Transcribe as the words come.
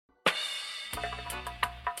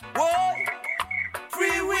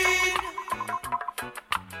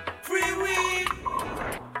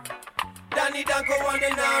Danko on the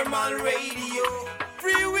normal radio.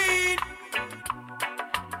 Free weed.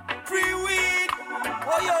 Free weed.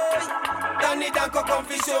 Oi, oi. Danny Danko come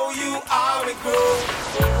to show you how it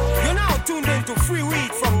grows. You're now tuned into Free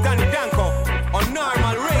Weed from Danny Danko on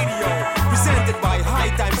normal radio. Presented by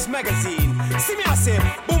High Times Magazine. See me I say,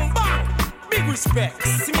 boom bang. Big respect.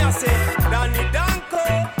 See me I say, Danny Danko.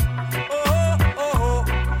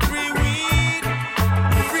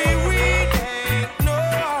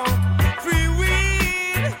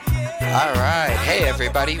 All right. Hey,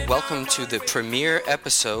 everybody. Welcome to the premiere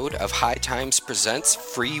episode of High Times Presents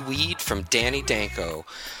Free Weed from Danny Danko.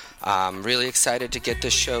 I'm really excited to get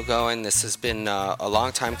this show going. This has been a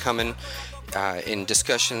long time coming in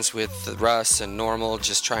discussions with Russ and Normal,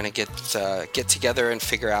 just trying to get together and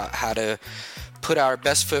figure out how to put our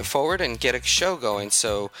best foot forward and get a show going.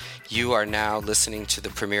 So you are now listening to the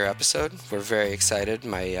premiere episode. We're very excited.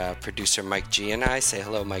 My producer Mike G and I say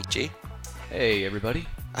hello, Mike G. Hey, everybody.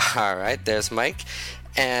 All right, there's Mike.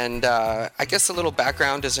 And I guess a little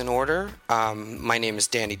background is in order. My name is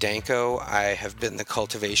Danny Danko. I have been the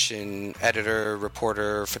cultivation editor,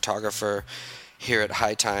 reporter, photographer here at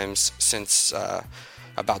High Times since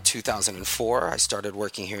about 2004. I started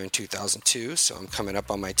working here in 2002, so I'm coming up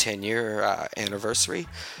on my 10-year anniversary.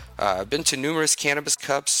 I've been to numerous Cannabis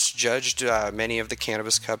Cups, judged many of the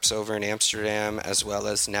Cannabis Cups over in Amsterdam, as well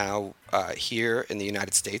as now here in the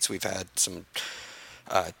United States. We've had some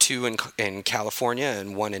two in California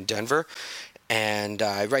and one in Denver. And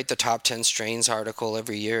I write the top 10 strains article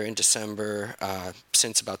every year in December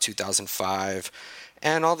since about 2005.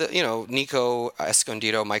 And all the, Nico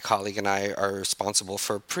Escondido, my colleague, and I are responsible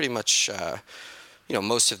for pretty much,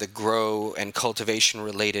 most of the grow and cultivation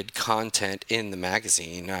related content in the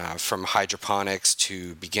magazine, from hydroponics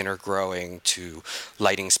to beginner growing to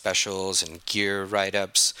lighting specials and gear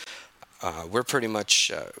write-ups. We're pretty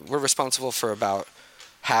much, we're responsible for about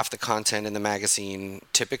half the content in the magazine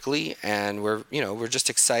typically, and we're just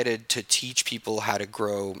excited to teach people how to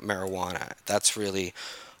grow marijuana. That's really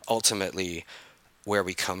ultimately where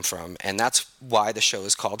we come from, and that's why the show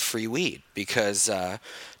is called Free Weed, because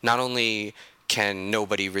not only can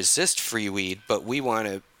nobody resist free weed, but we want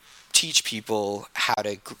to teach people how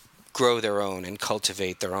to grow their own and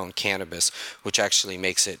cultivate their own cannabis, which actually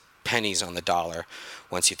makes it pennies on the dollar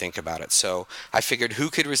once you think about it. So I figured,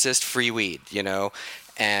 who could resist free weed,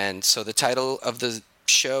 And so the title of the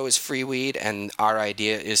show is Free Weed, and our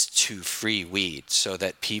idea is to free weed so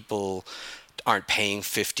that people aren't paying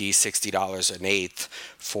 $50, $60 an eighth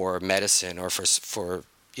for medicine or for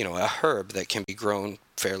a herb that can be grown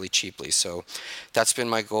fairly cheaply. So that's been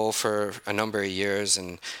my goal for a number of years,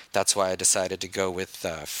 and that's why I decided to go with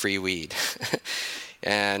free weed.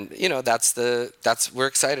 And we're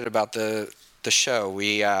excited about the show.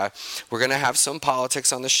 We're going to have some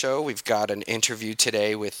politics on the show. We've got an interview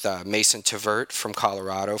today with Mason Tvert from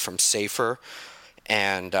Colorado, from Safer,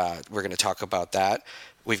 and we're going to talk about that.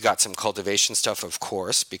 We've got some cultivation stuff, of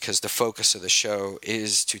course, because the focus of the show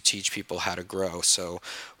is to teach people how to grow. So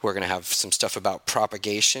we're going to have some stuff about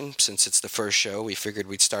propagation. Since it's the first show, we figured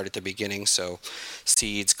we'd start at the beginning. So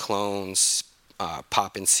seeds, clones,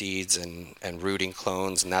 popping seeds and rooting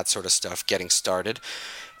clones and that sort of stuff, getting started.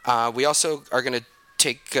 We also are going to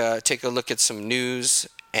take a look at some news,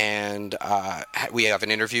 and we have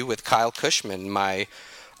an interview with Kyle Kushman, my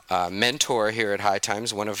mentor here at High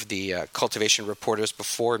Times, one of the cultivation reporters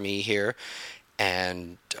before me here,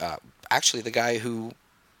 and actually the guy who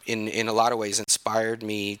in a lot of ways inspired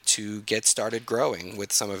me to get started growing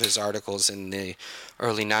with some of his articles in the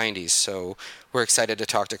early 90s. So we're excited to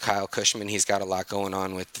talk to Kyle Kushman. He's got a lot going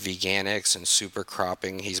on with veganics and super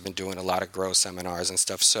cropping. He's been doing a lot of grow seminars and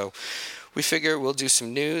stuff. So we figure we'll do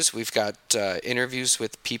some news. We've got interviews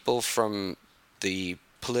with people from the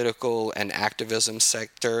political and activism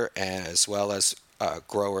sector, as well as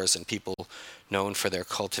growers and people known for their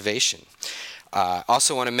cultivation.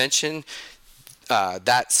 Also want to mention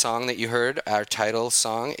that song that you heard, our title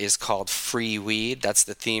song, is called Free Weed. That's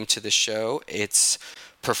the theme to the show. It's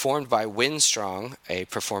performed by Winstrong, a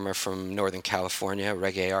performer from Northern California, a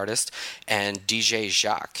reggae artist, and DJ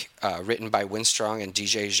Jacques, written by Winstrong and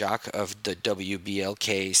DJ Jacques of the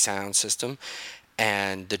WBLK sound system.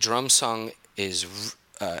 And the drum song is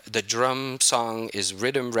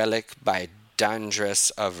Rhythm Relic by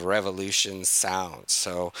Dandress of Revolution Sounds.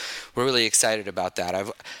 So we're really excited about that.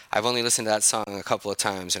 I've only listened to that song a couple of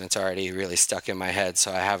times, and it's already really stuck in my head.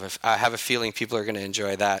 So I have a feeling people are going to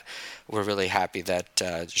enjoy that. We're really happy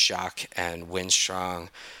that Jacques and Winstrong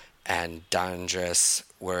and Dandress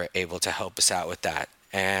were able to help us out with that.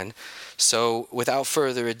 And so without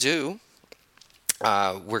further ado,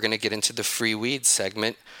 we're going to get into the free weed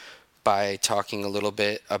segment. by talking a little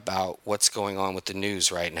bit about what's going on with the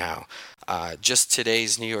news right now. Just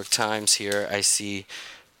today's New York Times here, I see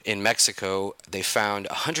in Mexico, they found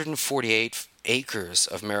 148 acres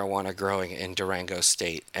of marijuana growing in Durango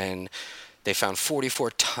State, and they found 44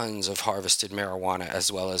 tons of harvested marijuana,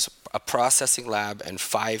 as well as a processing lab and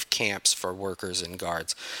 5 camps for workers and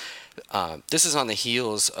guards. This is on the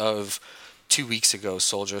heels of 2 weeks ago,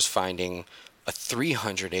 soldiers finding a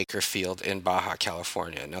 300-acre field in Baja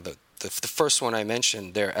California. Now, the first one I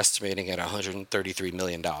mentioned, they're estimating at $133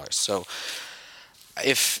 million. So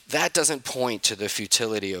if that doesn't point to the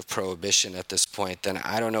futility of prohibition at this point, then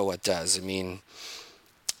I don't know what does. I mean,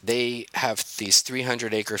 they have these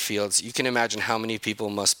 300-acre fields. You can imagine how many people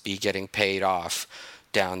must be getting paid off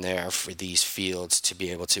down there for these fields to be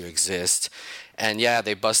able to exist. And yeah,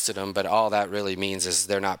 they busted them, but all that really means is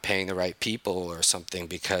they're not paying the right people or something,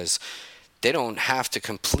 because they don't have to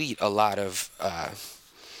complete a lot of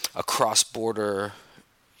a cross-border,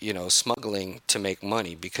 smuggling to make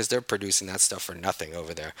money, because they're producing that stuff for nothing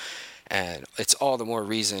over there. And it's all the more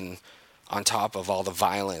reason, on top of all the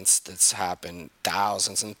violence that's happened,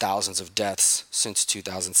 thousands and thousands of deaths since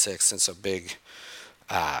 2006, since a big,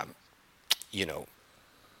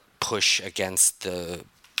 push against the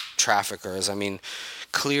traffickers. I mean,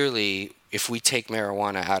 clearly, if we take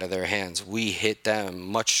marijuana out of their hands, we hit them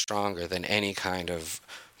much stronger than any kind of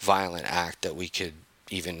violent act that we could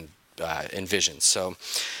even envision. So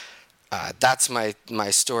that's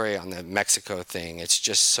my story on the Mexico thing. It's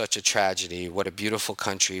just such a tragedy. What a beautiful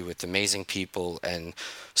country with amazing people, and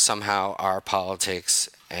somehow our politics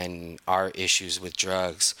and our issues with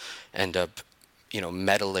drugs end up,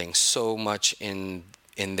 meddling so much in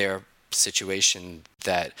their situation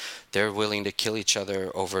that they're willing to kill each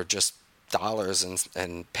other over just dollars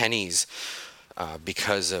and pennies,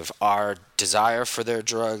 because of our desire for their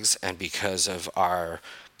drugs and because of our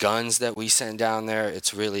guns that we send down there.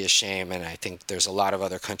 It's really a shame, and I think there's a lot of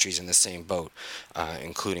other countries in the same boat,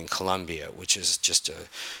 including Colombia, which is just a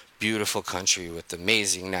beautiful country with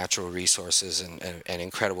amazing natural resources and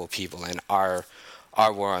incredible people. And our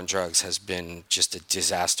war on drugs has been just a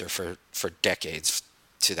disaster for decades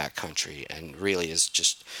to that country, and really is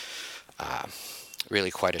just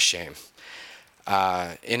really quite a shame.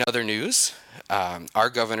 In other news, our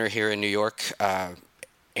governor here in New York,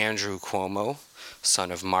 Andrew Cuomo,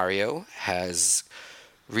 son of Mario, has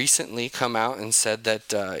recently come out and said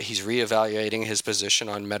that he's reevaluating his position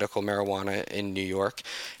on medical marijuana in New York,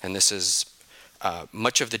 and this is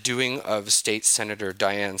much of the doing of State Senator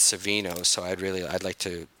Diane Savino. So I'd like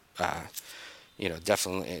to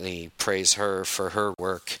definitely praise her for her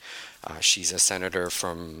work. She's a senator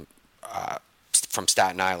from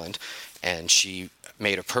Staten Island, and she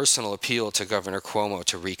made a personal appeal to Governor Cuomo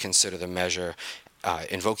to reconsider the measure,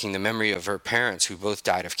 invoking the memory of her parents who both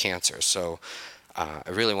died of cancer. So I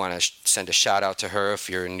really want to send a shout out to her. If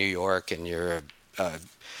you're in New York and you're a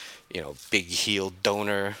big heeled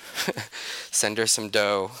donor, send her some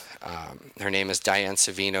dough. Her name is Diane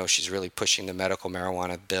Savino. She's really pushing the medical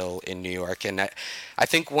marijuana bill in New York. And I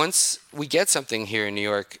think once we get something here in New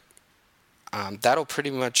York, that'll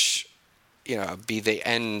pretty much, be the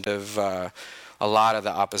end of a lot of the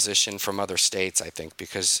opposition from other states, I think,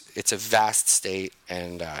 because it's a vast state,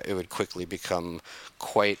 and it would quickly become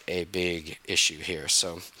quite a big issue here.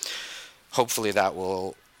 So hopefully that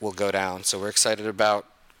will go down. So we're excited about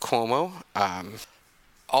Cuomo.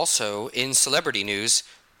 Also, in celebrity news,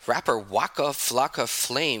 rapper Waka Flocka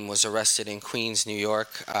Flame was arrested in Queens, New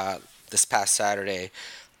York this past Saturday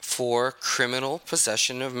for criminal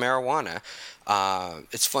possession of marijuana.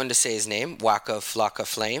 It's fun to say his name, Waka Flocka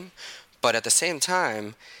Flame, but at the same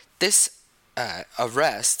time, this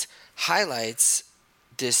arrest highlights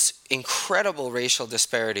this incredible racial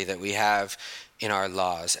disparity that we have in our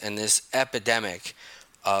laws, and this epidemic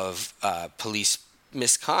of police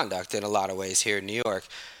misconduct in a lot of ways here in New York.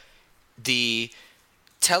 The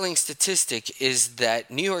telling statistic is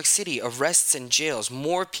that New York City arrests and jails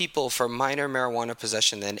more people for minor marijuana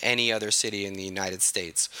possession than any other city in the United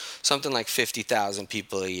States. Something like 50,000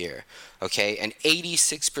 people a year, okay? And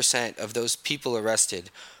 86% of those people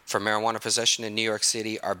arrested for marijuana possession in New York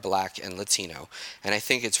City are black and Latino. And I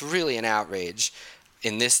think it's really an outrage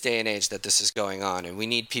in this day and age that this is going on, and we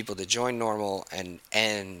need people to join NORML and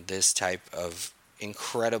end this type of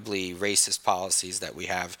incredibly racist policies that we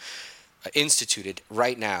have instituted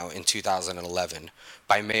right now in 2011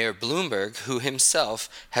 by Mayor Bloomberg, who himself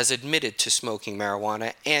has admitted to smoking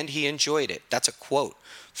marijuana and he enjoyed it. That's a quote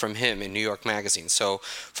from him in New York Magazine. So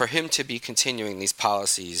for him to be continuing these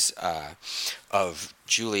policies of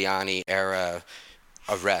Giuliani-era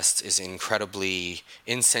arrests is incredibly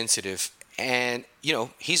insensitive And,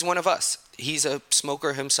 he's one of us. He's a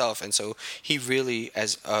smoker himself. And so he really,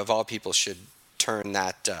 as of all people, should turn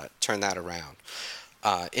that around.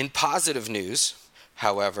 In positive news,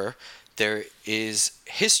 however, there is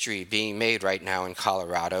history being made right now in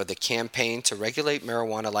Colorado. The campaign to regulate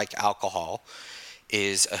marijuana like alcohol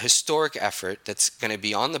is a historic effort that's going to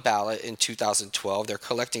be on the ballot in 2012. They're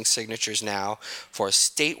collecting signatures now for a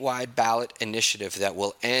statewide ballot initiative that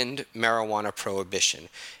will end marijuana prohibition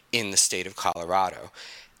in the state of Colorado.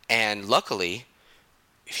 And luckily,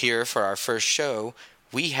 here for our first show,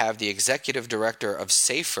 we have the executive director of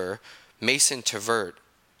SAFER, Mason Tvert,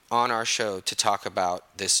 on our show to talk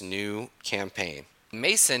about this new campaign.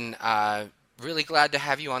 Mason, really glad to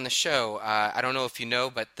have you on the show. I don't know if you know,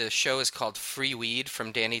 but the show is called Free Weed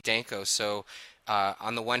from Danny Danko. So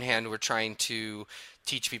on the one hand, we're trying to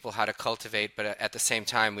teach people how to cultivate, but at the same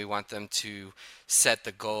time, we want them to set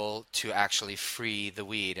the goal to actually free the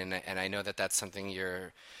weed. And I know that that's something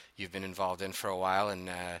you've been involved in for a while, and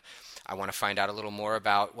I want to find out a little more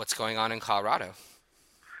about what's going on in Colorado.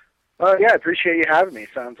 Yeah, I appreciate you having me.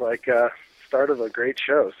 Sounds like start of a great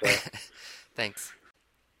show. So, thanks.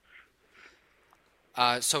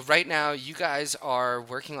 So right now, you guys are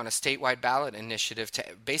working on a statewide ballot initiative to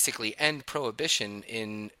basically end prohibition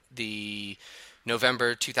in the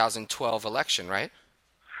November 2012 election, right?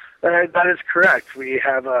 That is correct. We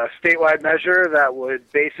have a statewide measure that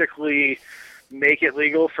would basically make it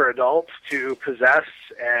legal for adults to possess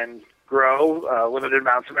and grow limited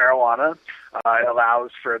amounts of marijuana. It allows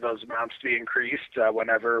for those amounts to be increased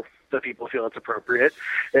whenever the people feel it's appropriate.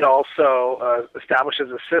 It also establishes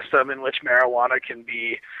a system in which marijuana can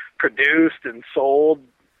be produced and sold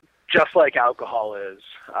just like alcohol is.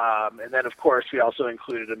 And then, of course, we also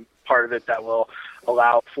included a part of it that will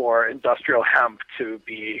allow for industrial hemp to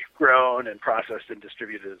be grown and processed and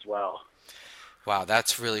distributed as well. Wow,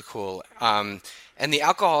 that's really cool. And the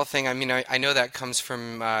alcohol thing, I mean, I know that comes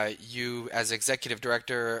from you as executive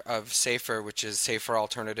director of SAFER, which is Safer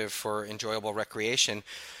Alternative for Enjoyable Recreation.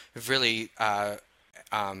 You've really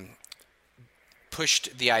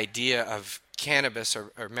pushed the idea of cannabis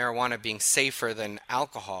or marijuana being safer than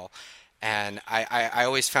alcohol. And I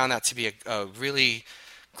always found that to be a really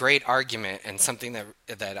great argument and something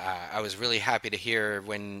that I was really happy to hear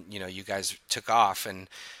when you guys took off. And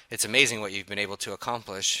it's amazing what you've been able to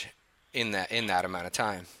accomplish in that amount of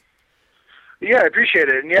time. Yeah, I appreciate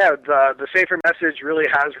it. And yeah, the safer message really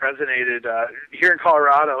has resonated here in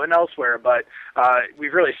Colorado and elsewhere, but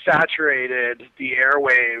we've really saturated the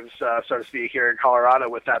airwaves, so to speak, here in Colorado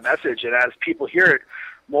with that message. And as people hear it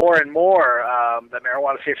more and more, that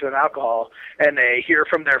marijuana is safer than alcohol, and they hear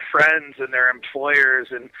from their friends and their employers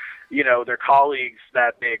and their colleagues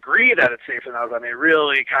that they agree that it's safer than alcohol, I mean, it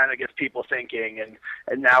really kind of gets people thinking.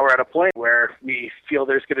 And now we're at a point where we feel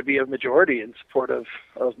there's going to be a majority in support of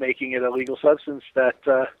making it a legal substance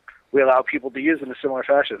that we allow people to use in a similar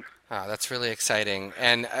fashion. Oh, that's really exciting.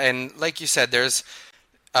 And like you said, there's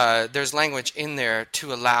language in there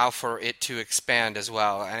to allow for it to expand as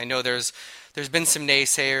well. And I know there's been some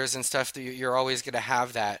naysayers and stuff that you're always going to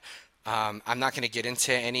have that. I'm not going to get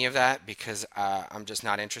into any of that because I'm just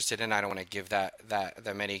not interested in. I don't want to give that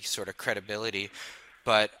any sort of credibility.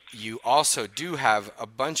 But you also do have a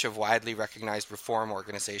bunch of widely recognized reform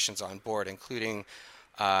organizations on board, including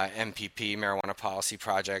MPP, Marijuana Policy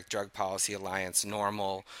Project, Drug Policy Alliance,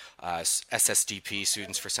 NORML, SSDP,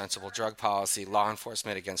 Students for Sensible Drug Policy, Law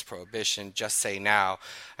Enforcement Against Prohibition, Just Say Now.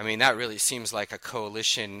 I mean, that really seems like a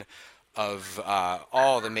coalition of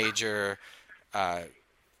all the major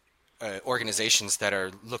organizations that are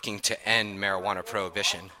looking to end marijuana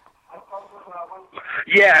prohibition.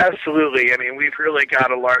 Yeah, absolutely. I mean, we've really got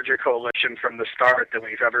a larger coalition from the start than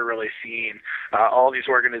we've ever really seen. All these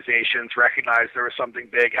organizations recognized there was something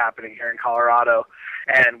big happening here in Colorado,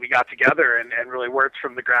 and we got together and really worked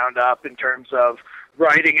from the ground up in terms of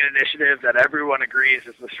writing an initiative that everyone agrees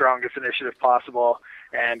is the strongest initiative possible,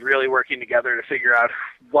 and really working together to figure out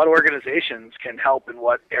what organizations can help in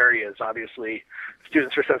what areas. Obviously,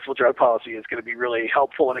 Students for Sensible Drug Policy is going to be really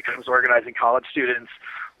helpful when it comes to organizing college students,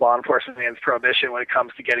 Law Enforcement Against Prohibition when it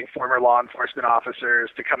comes to getting former law enforcement officers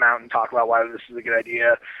to come out and talk about why this is a good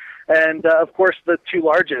idea. And, of course, the two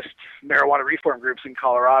largest marijuana reform groups in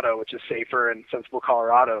Colorado, which is SAFER and Sensible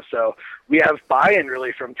Colorado. So we have buy-in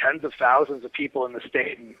really from tens of thousands of people in the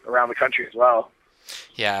state and around the country as well.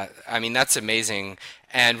 Yeah, I mean, that's amazing.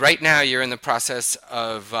 And right now you're in the process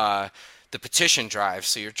of the petition drive,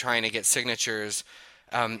 so you're trying to get signatures.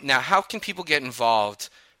 Now, how can people get involved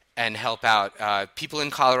and help out, people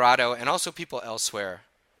in Colorado and also people elsewhere?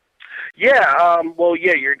 Yeah,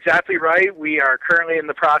 you're exactly right. We are currently in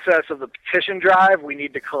the process of the petition drive. We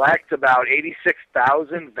need to collect about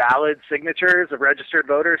 86,000 valid signatures of registered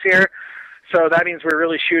voters here. So that means we're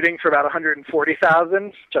really shooting for about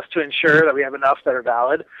 140,000 just to ensure that we have enough that are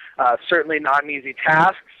valid. Certainly not an easy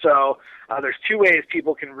task. So there's two ways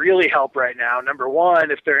people can really help right now. Number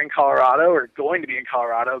one, if they're in Colorado or going to be in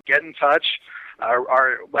Colorado, get in touch.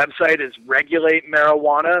 Our website is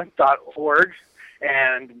regulatemarijuana.org,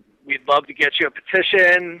 and we'd love to get you a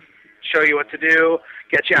petition, show you what to do,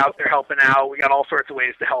 get you out there helping out. We got all sorts of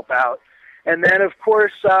ways to help out. And then, of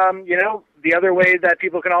course, the other way that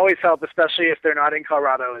people can always help, especially if they're not in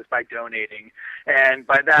Colorado, is by donating. And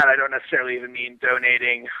by that, I don't necessarily even mean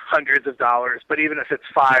donating hundreds of dollars, but even if it's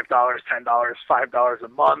 $5, $10, $5 a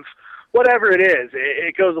month, whatever it is,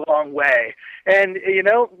 it goes a long way. And,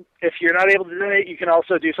 if you're not able to donate, you can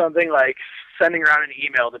also do something like sending around an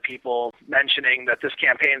email to people mentioning that this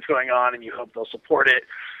campaign's going on and you hope they'll support it.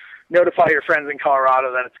 Notify your friends in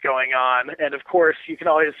Colorado that it's going on. And, of course, you can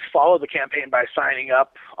always follow the campaign by signing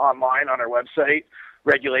up online on our website,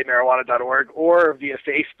 regulatemarijuana.org, or via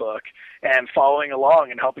Facebook, and following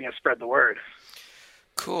along and helping us spread the word.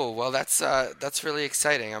 Cool. Well, that's really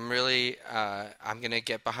exciting. I'm going to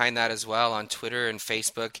get behind that as well on Twitter and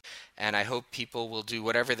Facebook, and I hope people will do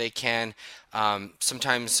whatever they can.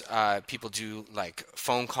 Sometimes people do like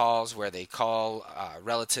phone calls where they call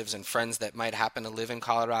relatives and friends that might happen to live in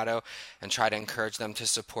Colorado and try to encourage them to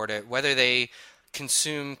support it, whether they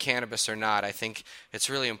consume cannabis or not. I think it's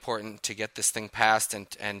really important to get this thing passed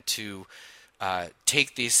and to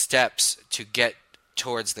take these steps to get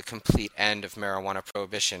towards the complete end of marijuana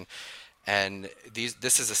prohibition, and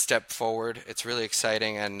this is a step forward. It's really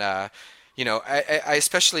exciting, and I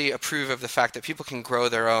especially approve of the fact that people can grow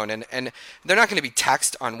their own, and they're not going to be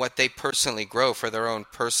taxed on what they personally grow for their own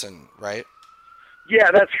person, right? Yeah,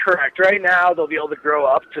 that's correct. Right now, they'll be able to grow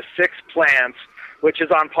up to 6 plants, which is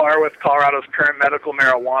on par with Colorado's current medical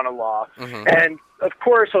marijuana law. Mm-hmm. And of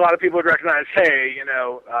course, a lot of people would recognize, hey,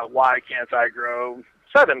 why can't I grow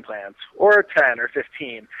 7 plants or 10 or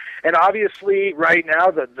 15? And obviously right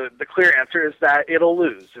now the clear answer is that it'll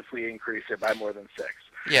lose if we increase it by more than 6.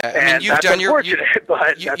 Yeah, I mean, you've done your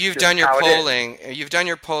polling, and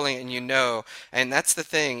and that's the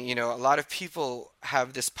thing, a lot of people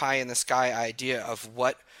have this pie in the sky idea of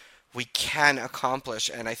what we can accomplish,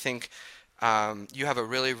 and I think you have a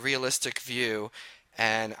really realistic view.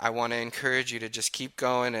 And I want to encourage you to just keep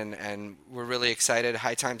going, and we're really excited.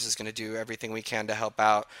 High Times is going to do everything we can to help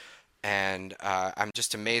out, and I'm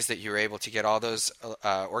just amazed that you were able to get all those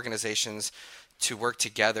organizations to work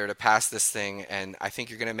together to pass this thing, and I think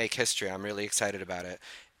you're going to make history. I'm really excited about it.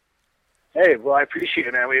 Hey, well, I appreciate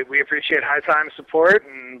it, man. We appreciate High Times support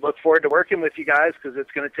and look forward to working with you guys, because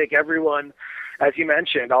it's going to take everyone, as you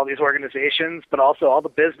mentioned, all these organizations, but also all the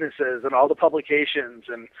businesses and all the publications,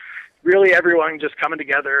 and really everyone just coming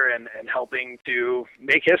together and helping to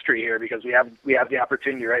make history here, because we have the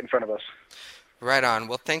opportunity right in front of us. Right on.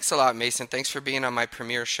 Well, thanks a lot, Mason. Thanks for being on my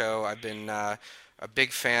premiere show. I've been a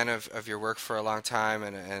big fan of your work for a long time,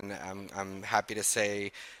 and I'm happy to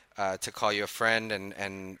say to call you a friend,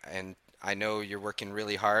 and I know you're working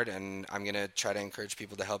really hard, and I'm going to try to encourage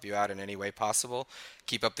people to help you out in any way possible.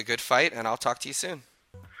 Keep up the good fight, and I'll talk to you soon.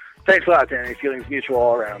 Thanks a lot, Danny. Feelings mutual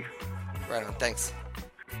all around. Right on. Thanks.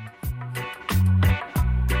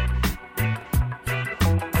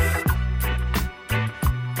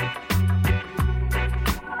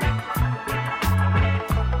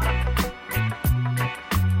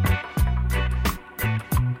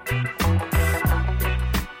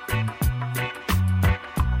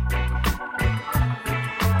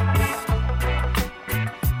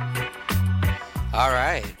 All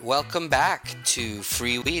right, welcome back to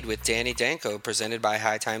Free Weed with Danny Danko, presented by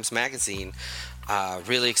High Times Magazine.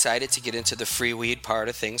 Really excited to get into the free weed part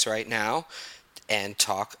of things right now and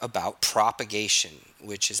talk about propagation,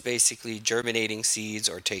 which is basically germinating seeds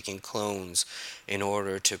or taking clones in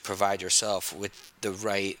order to provide yourself with the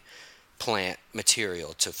right plant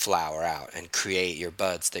material to flower out and create your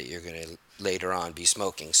buds that you're going to later on be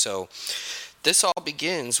smoking. So this all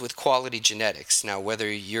begins with quality genetics. Now,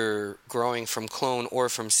 whether you're growing from clone or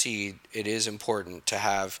from seed, it is important to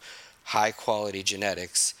have high quality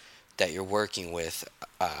genetics that you're working with,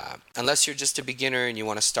 unless you're just a beginner and you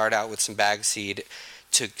want to start out with some bag seed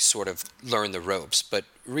to sort of learn the ropes. But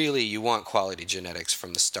really, you want quality genetics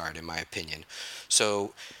from the start, in my opinion.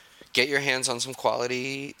 So get your hands on some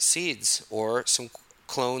quality seeds or some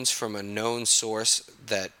clones from a known source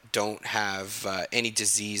that don't have any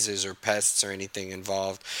diseases or pests or anything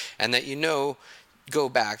involved, and that go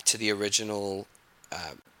back to the original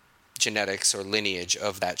genetics or lineage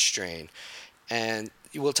of that strain. And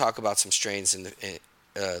we'll talk about some strains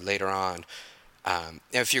later on.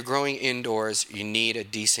 If you're growing indoors, you need a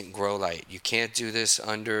decent grow light. You can't do this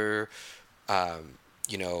under,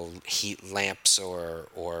 heat lamps or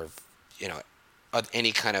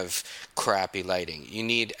any kind of crappy lighting. You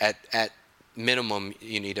need at minimum,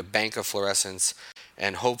 you need a bank of fluorescents,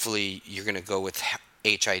 and hopefully you're going to go with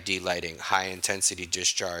HID lighting, high intensity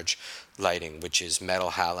discharge lighting, which is metal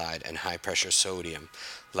halide and high pressure sodium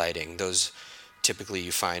lighting. Those typically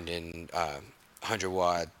you find in 100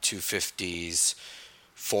 watt, 250s,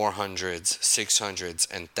 400s, 600s,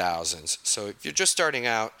 and thousands. So if you're just starting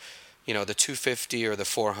out, the 250 or the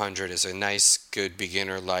 400 is a nice, good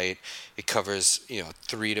beginner light. It covers,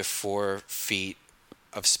 3 to 4 feet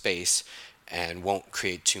of space and won't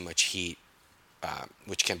create too much heat,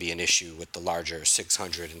 which can be an issue with the larger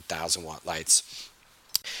 600 and 1000 watt lights.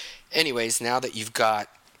 Anyways, now that you've got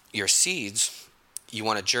your seeds, you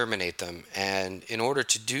want to germinate them. And in order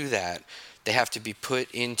to do that, they have to be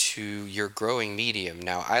put into your growing medium.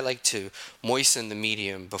 Now, I like to moisten the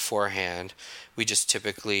medium beforehand. We just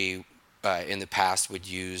typically, in the past, would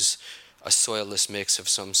use a soilless mix of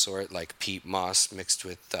some sort, like peat moss mixed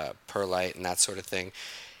with perlite and that sort of thing,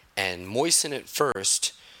 and moisten it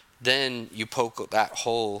first. Then you poke that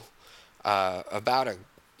hole about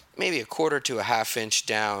maybe a quarter to a half inch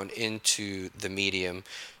down into the medium,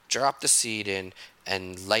 drop the seed in,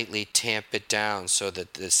 and lightly tamp it down so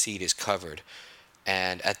that the seed is covered.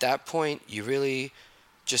 And at that point, you really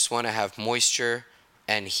just want to have moisture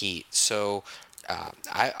and heat. So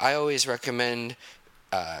I always recommend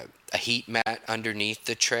a heat mat underneath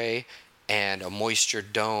the tray and a moisture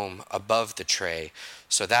dome above the tray.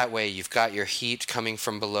 So that way you've got your heat coming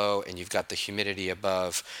from below and you've got the humidity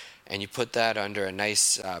above. And you put that under a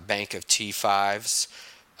nice bank of T5s,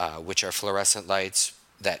 which are fluorescent lights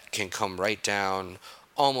that can come right down,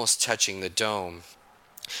 almost touching the dome.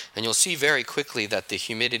 And you'll see very quickly that the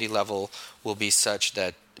humidity level will be such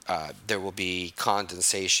that there will be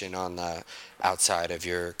condensation on the outside of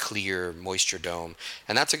your clear moisture dome.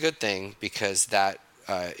 And that's a good thing because that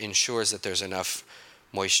ensures that there's enough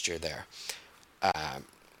moisture there.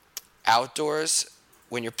 Outdoors,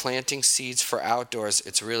 when you're planting seeds for outdoors,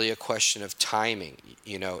 it's really a question of timing.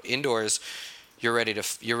 Indoors, you're ready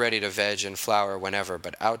to veg and flower whenever,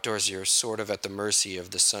 but outdoors you're sort of at the mercy of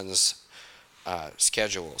the sun's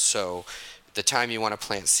schedule. So the time you want to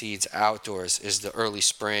plant seeds outdoors is the early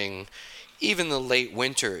spring, even the late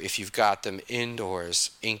winter if you've got them indoors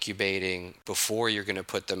incubating before you're going to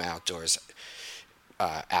put them outdoors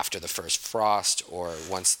after the first frost, or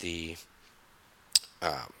once the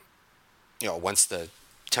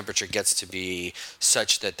temperature gets to be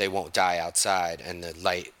such that they won't die outside and the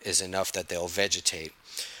light is enough that they'll vegetate.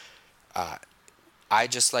 I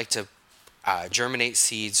just like to germinate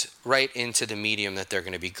seeds right into the medium that they're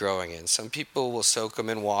going to be growing in. Some people will soak them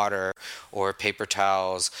in water or paper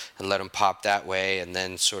towels and let them pop that way, and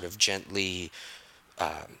then sort of gently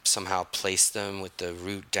somehow place them with the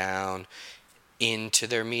root down into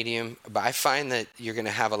their medium. But I find that you're going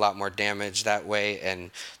to have a lot more damage that way, and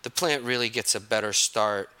the plant really gets a better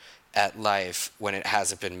start at life when it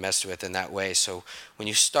hasn't been messed with in that way. So when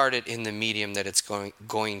you start it in the medium that it's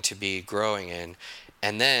going to be growing in,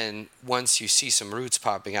 and then once you see some roots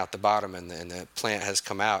popping out the bottom and the plant has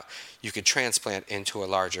come out, you could transplant into a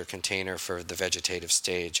larger container for the vegetative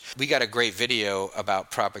stage. We got a great video about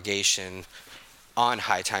propagation on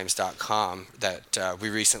hightimes.com that we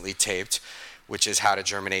recently taped, which is how to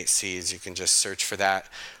germinate seeds. You can just search for that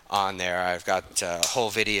on there. I've got a whole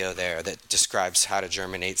video there that describes how to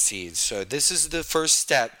germinate seeds. So this is the first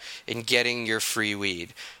step in getting your free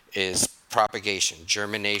weed, is propagation,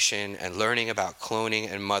 germination, and learning about cloning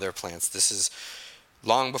and mother plants. This is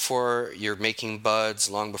long before you're making buds,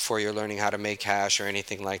 long before you're learning how to make hash or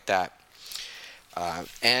anything like that.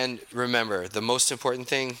 And remember, the most important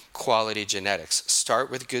thing, quality genetics. Start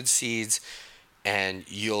with good seeds and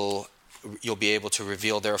you'll be able to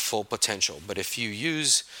reveal their full potential. But if you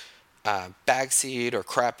use bag seed or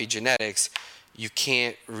crappy genetics, you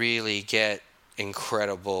can't really get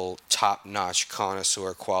incredible top-notch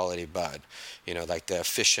connoisseur quality bud, like the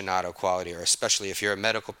aficionado quality, or especially if you're a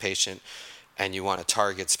medical patient and you want to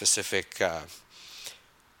target specific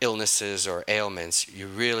illnesses or ailments, you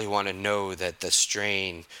really want to know that the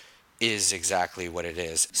strain is exactly what it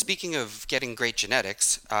is. Speaking of getting great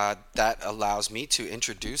genetics, that allows me to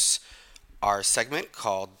introduce our segment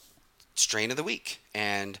called Strain of the Week.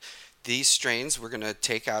 And these strains we're going to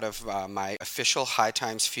take out of my official High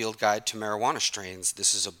Times Field Guide to Marijuana Strains.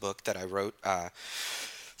 This is a book that I wrote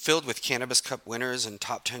filled with Cannabis Cup winners and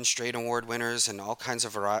top 10 strain award winners and all kinds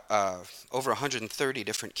of over 130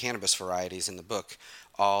 different cannabis varieties in the book,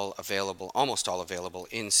 all available, almost all available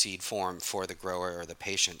in seed form for the grower or the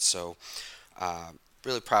patient. So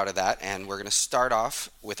really proud of that. And we're going to start off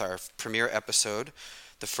with our premiere episode,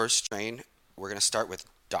 the first strain. We're going to start with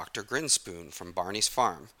Dr. Grinspoon from Barney's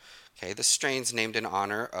Farm. Okay, this strain's named in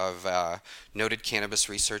honor of noted cannabis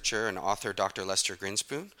researcher and author Dr. Lester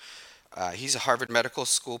Grinspoon. He's a Harvard Medical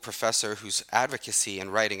School professor whose advocacy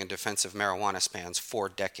and writing in defense of marijuana spans 4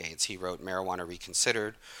 decades. He wrote Marijuana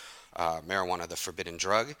Reconsidered, Marijuana the Forbidden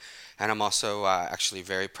Drug, and I'm also actually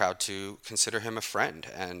very proud to consider him a friend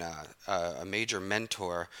and a major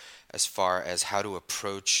mentor as far as how to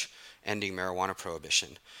approach ending marijuana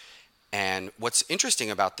prohibition. And what's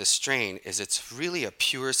interesting about this strain is it's really a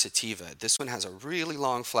pure sativa. This one has a really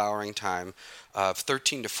long flowering time of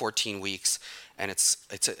 13 to 14 weeks, and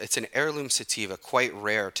it's an heirloom sativa, quite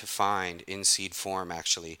rare to find in seed form,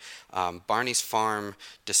 actually. Barney's Farm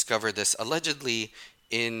discovered this allegedly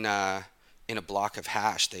in a block of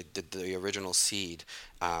hash. They did the original seed,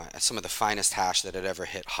 some of the finest hash that had ever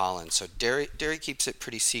hit Holland. So Derry keeps it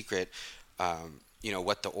pretty secret.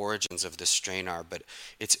 What the origins of this strain are, but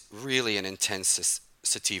it's really an intense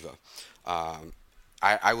sativa.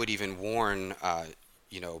 I would even warn,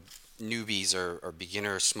 newbies or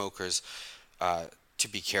beginner smokers to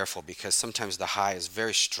be careful, because sometimes the high is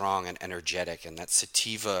very strong and energetic, and that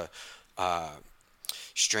sativa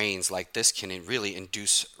strains like this can really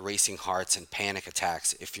induce racing hearts and panic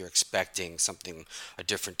attacks if you're expecting a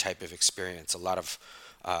different type of experience. A lot of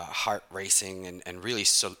heart racing and really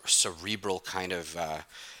cerebral kind of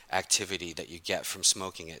activity that you get from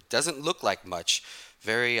smoking it. Doesn't look like much,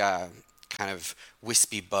 very kind of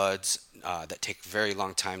wispy buds that take a very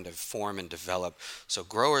long time to form and develop. So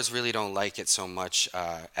growers really don't like it so much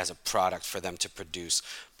as a product for them to produce,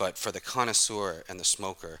 but for the connoisseur and the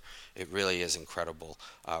smoker, it really is incredible.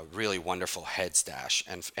 Really wonderful head stash.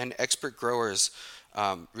 And expert growers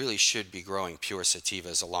really should be growing pure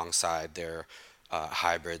sativas alongside their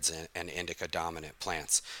hybrids and indica dominant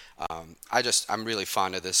plants. I'm really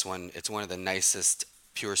fond of this one. It's one of the nicest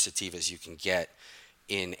pure sativas you can get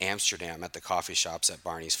in Amsterdam at the coffee shops at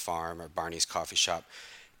Barney's Farm or Barney's Coffee Shop,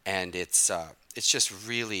 and it's just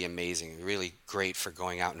really amazing, really great for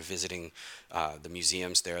going out and visiting the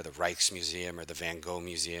museums there, the Rijksmuseum or the Van Gogh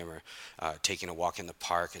Museum, or taking a walk in the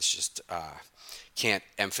park. It's just can't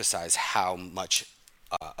emphasize how much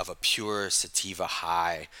of a pure sativa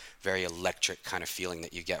high, very electric kind of feeling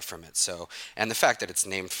that you get from it. So, and the fact that it's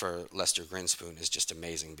named for Lester Grinspoon is just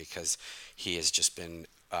amazing, because he has just been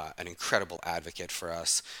an incredible advocate for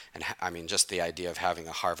us. And I mean, just the idea of having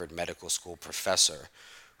a Harvard Medical School professor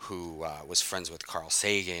who was friends with Carl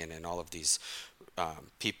Sagan and all of these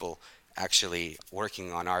people actually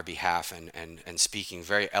working on our behalf and speaking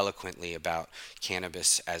very eloquently about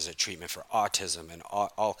cannabis as a treatment for autism and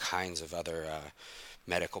all kinds of other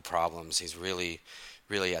medical problems. He's really,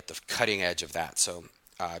 really at the cutting edge of that. So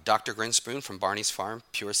Dr. Grinspoon from Barney's Farm,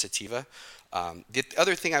 pure sativa. The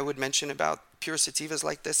other thing I would mention about pure sativas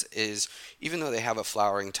like this is, even though they have a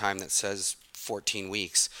flowering time that says 14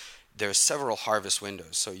 weeks, there's several harvest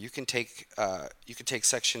windows. So you can take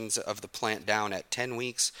sections of the plant down at 10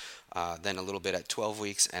 weeks, then a little bit at 12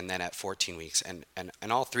 weeks, and then at 14 weeks.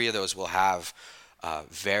 And all 3 of those will have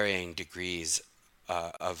varying degrees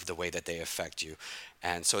of the way that they affect you.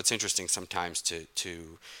 And so it's interesting sometimes to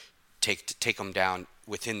take them down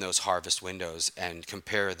within those harvest windows and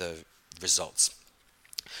compare the results.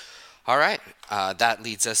 All right, that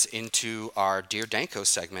leads us into our Dear Danko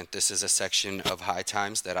segment. This is a section of High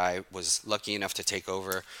Times that I was lucky enough to take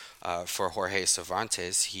over for Jorge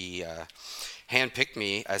Cervantes. He handpicked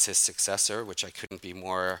me as his successor, which I couldn't be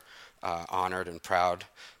more honored and proud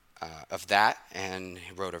of that. And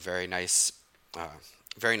he wrote a very nice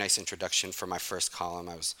introduction for my first column.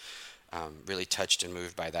 I was really touched and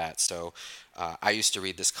moved by that. So I used to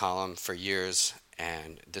read this column for years,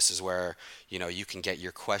 and this is where you can get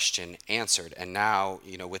your question answered. And now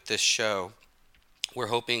with this show, we're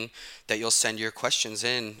hoping that you'll send your questions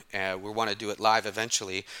in. We want to do it live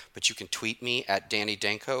eventually, but you can tweet me at Danny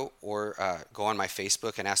Danko or go on my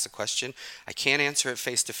Facebook and ask the question. I can't answer it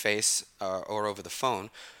face to face or over the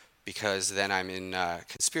phone, because then I'm in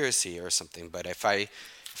conspiracy or something. But if I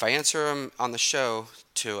answer them on the show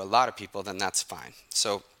to a lot of people, then that's fine.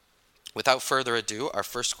 So without further ado, our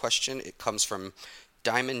first question, it comes from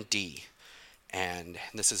Diamond D. And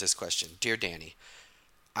this is his question. Dear Danny,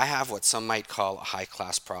 I have what some might call a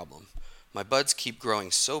high-class problem. My buds keep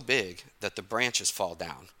growing so big that the branches fall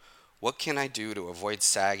down. What can I do to avoid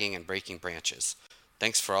sagging and breaking branches?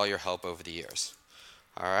 Thanks for all your help over the years.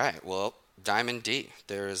 All right. Well, Diamond D.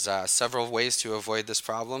 There's several ways to avoid this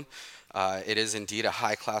problem. It is indeed a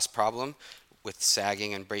high-class problem with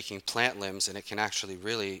sagging and breaking plant limbs, and it can actually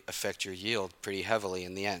really affect your yield pretty heavily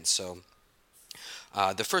in the end. So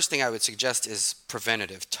the first thing I would suggest is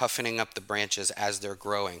preventative, toughening up the branches as they're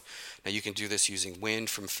growing. Now you can do this using wind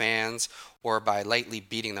from fans or by lightly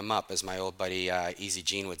beating them up, as my old buddy Easy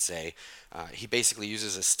Gene would say. He basically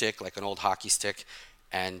uses a stick, like an old hockey stick,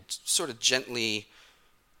 and sort of gently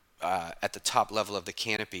at the top level of the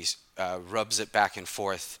canopies rubs it back and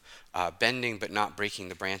forth, bending but not breaking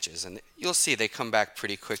the branches. And you'll see they come back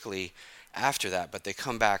pretty quickly after that, but they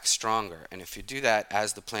come back stronger. And if you do that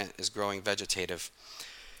as the plant is growing vegetative,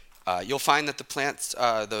 you'll find that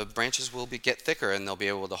the branches will get thicker and they'll be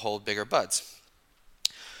able to hold bigger buds.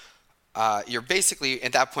 You're basically,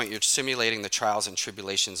 at that point, you're simulating the trials and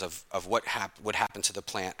tribulations of what would happen to the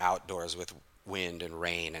plant outdoors with wind and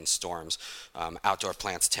rain and storms. Outdoor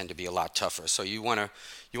plants tend to be a lot tougher, so you want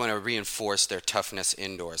to reinforce their toughness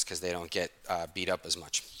indoors because they don't get beat up as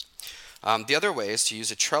much. The other way is to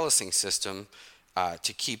use a trellising system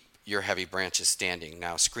to keep your heavy branches standing.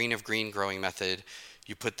 Now, screen of green growing method,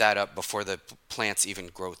 you put that up before the plants even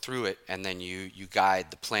grow through it, and then you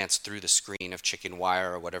guide the plants through the screen of chicken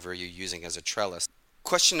wire or whatever you're using as a trellis.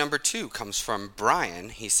 Question number 2 comes from Brian.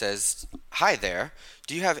 He says, "Hi there.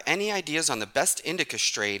 Do you have any ideas on the best indica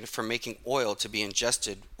strain for making oil to be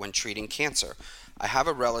ingested when treating cancer? I have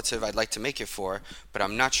a relative I'd like to make it for, but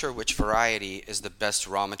I'm not sure which variety is the best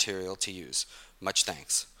raw material to use. Much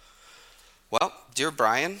thanks." Well, dear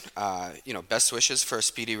Brian, best wishes for a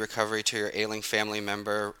speedy recovery to your ailing family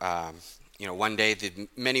member. One day the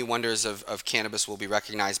many wonders of cannabis will be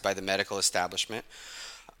recognized by the medical establishment.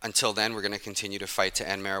 Until then, we're going to continue to fight to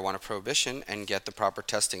end marijuana prohibition and get the proper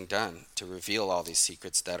testing done to reveal all these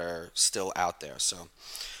secrets that are still out there. So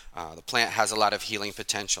the plant has a lot of healing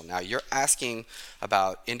potential. Now, you're asking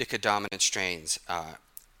about indica dominant strains.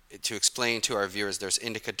 To explain to our viewers, there's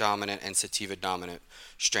indica dominant and sativa dominant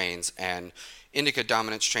strains. And indica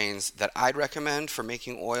dominant strains that I'd recommend for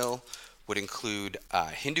making oil would include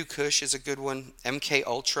Hindu Kush is a good one, MK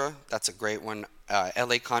Ultra, that's a great one,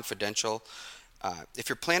 LA Confidential. If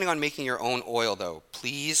you're planning on making your own oil, though,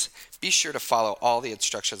 please be sure to follow all the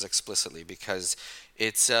instructions explicitly because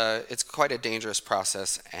it's quite a dangerous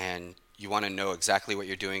process, and you want to know exactly what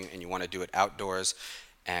you're doing, and you want to do it outdoors,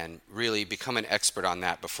 and really become an expert on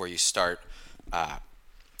that before you start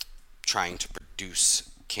trying to produce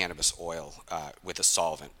cannabis oil with a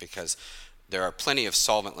solvent, because there are plenty of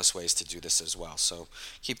solventless ways to do this as well. So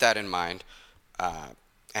keep that in mind,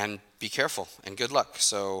 and be careful, and good luck.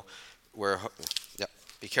 So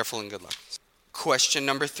be careful and good luck. Question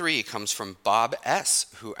number 3 comes from Bob S.,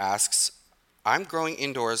 who asks, "I'm growing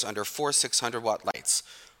indoors under 4 600-watt lights.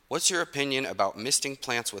 What's your opinion about misting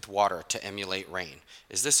plants with water to emulate rain?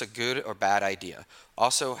 Is this a good or bad idea?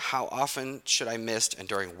 Also, how often should I mist and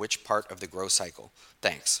during which part of the grow cycle?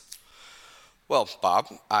 Thanks." Well,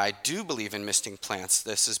 Bob, I do believe in misting plants.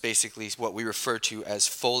 This is basically what we refer to as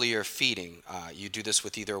foliar feeding. You do this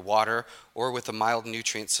with either water or with a mild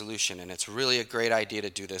nutrient solution, and it's really a great idea to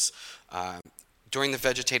do this during the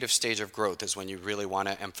vegetative stage of growth is when you really want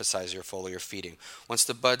to emphasize your foliar feeding. Once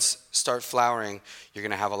the buds start flowering, you're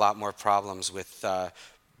going to have a lot more problems with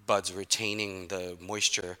buds retaining the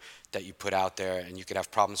moisture that you put out there, and you could have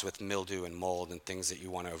problems with mildew and mold and things that you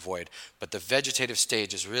want to avoid. But the vegetative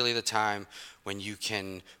stage is really the time when you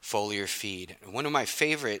can foliar feed. And one of my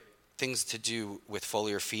favorite things to do with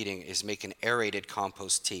foliar feeding is make an aerated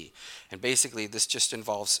compost tea. And basically this just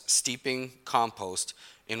involves steeping compost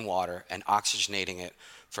in water and oxygenating it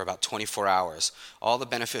for about 24 hours. All the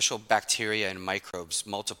beneficial bacteria and microbes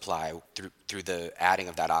multiply through the adding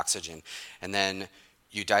of that oxygen. And then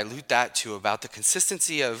you dilute that to about the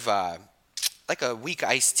consistency of like a weak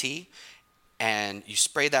iced tea, and you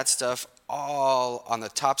spray that stuff all on the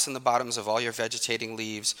tops and the bottoms of all your vegetating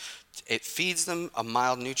leaves. It feeds them a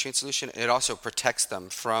mild nutrient solution. It also protects them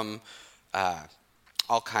from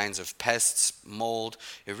all kinds of pests, mold.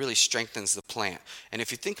 It really strengthens the plant. And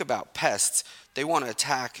if you think about pests, they want to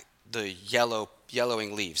attack the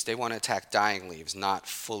yellowing leaves. They want to attack dying leaves, not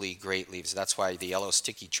fully great leaves. That's why the yellow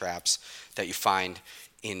sticky traps that you find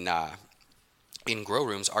in grow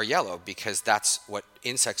rooms are yellow, because that's what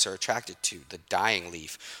insects are attracted to, the dying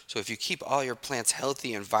leaf. So if you keep all your plants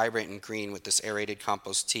healthy and vibrant and green with this aerated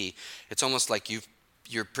compost tea, it's almost like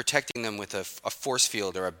you're protecting them with a force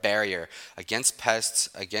field or a barrier against pests,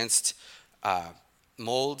 against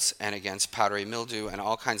molds, and against powdery mildew and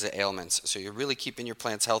all kinds of ailments. So you're really keeping your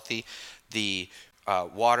plants healthy. The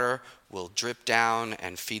water will drip down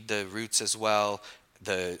and feed the roots as well.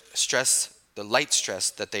 The stress the light stress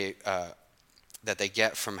that they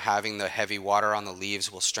get from having the heavy water on the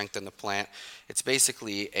leaves will strengthen the plant. It's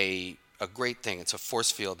basically a great thing. It's a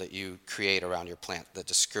force field that you create around your plant that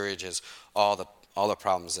discourages all the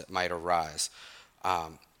problems that might arise.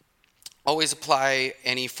 Always apply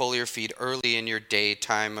any foliar feed early in your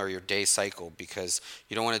daytime or your day cycle, because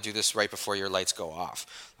you don't want to do this right before your lights go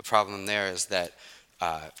off. The problem there is that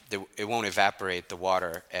it won't evaporate the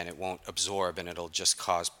water and it won't absorb, and it'll just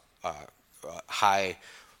cause high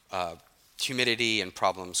humidity and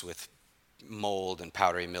problems with mold and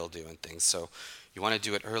powdery mildew and things. So you want to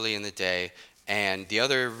do it early in the day. And the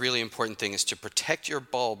other really important thing is to protect your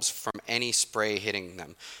bulbs from any spray hitting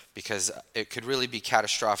them, because it could really be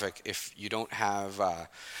catastrophic if you don't have a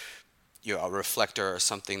reflector or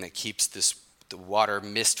something that keeps the water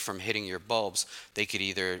mist from hitting your bulbs. They could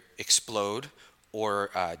either explode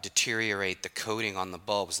or deteriorate the coating on the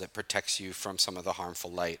bulbs that protects you from some of the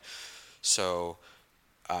harmful light. So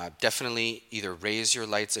definitely either raise your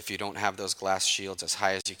lights if you don't have those glass shields as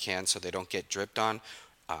high as you can so they don't get dripped on,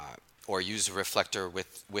 or use a reflector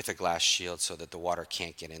with a glass shield so that the water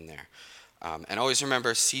can't get in there. And always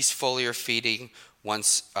remember, cease foliar feeding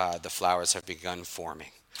once the flowers have begun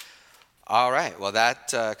forming. All right, well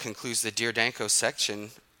that concludes the Dear Danko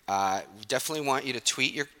section. Definitely want you to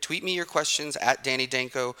tweet me your questions at Danny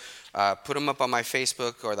Danko. Put them up on my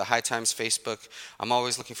Facebook or the High Times Facebook. I'm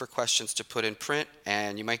always looking for questions to put in print,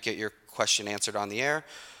 and you might get your question answered on the air.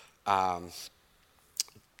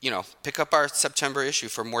 Pick up our September issue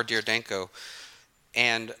for more Dear Danko,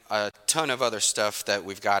 and a ton of other stuff that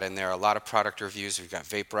we've got in there. A lot of product reviews. We've got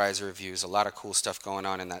vaporizer reviews. A lot of cool stuff going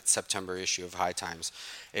on in that September issue of High Times.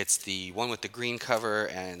 It's the one with the green cover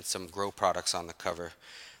and some grow products on the cover.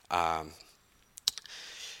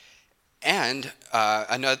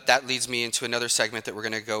 That leads me into another segment that we're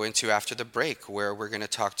going to go into after the break, where we're going to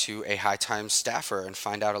talk to a High Times staffer and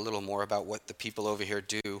find out a little more about what the people over here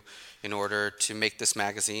do in order to make this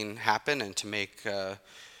magazine happen and to make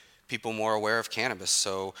people more aware of cannabis.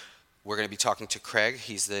 So we're going to be talking to Craig.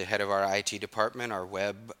 He's the head of our IT department, our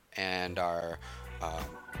web, and our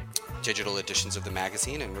digital editions of the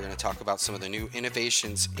magazine, and we're going to talk about some of the new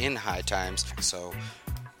innovations in High Times. So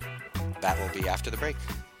that will be after the break.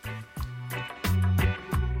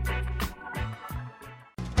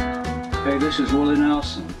 Hey, this is Willie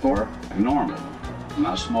Nelson for NORML. And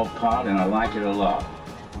I smoke pot and I like it a lot.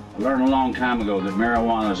 I learned a long time ago that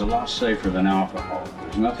marijuana is a lot safer than alcohol.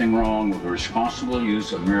 There's nothing wrong with the responsible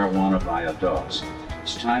use of marijuana by adults.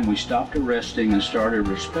 It's time we stopped arresting and started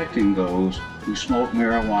respecting those who smoke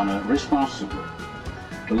marijuana responsibly.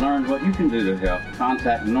 To learn what you can do to help,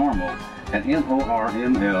 contact NORML at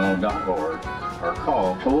norml.org or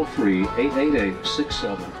call toll-free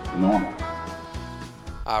 888-67-NORML.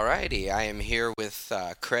 Alrighty, I am here with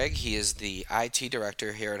Craig. He is the IT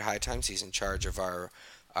director here at High Times. He's in charge of our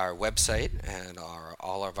website and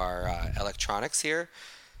all of our electronics here.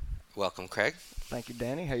 Welcome, Craig. Thank you,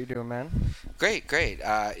 Danny. How you doing, man? Great.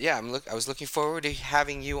 I was looking forward to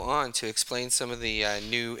having you on to explain some of the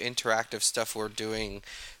new interactive stuff we're doing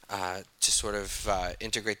to sort of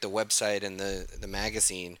integrate the website and the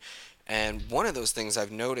magazine. And one of those things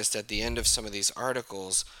I've noticed at the end of some of these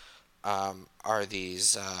articles are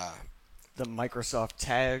these the Microsoft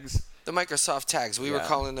tags. The Microsoft tags. We were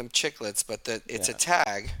calling them chiclets, but it's a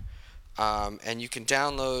tag, and you can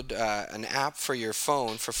download an app for your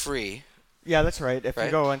phone for free. Yeah, that's right. If you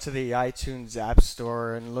go into the iTunes App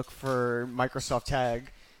Store and look for Microsoft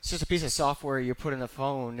Tag, it's just a piece of software you put in a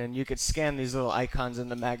phone, and you could scan these little icons in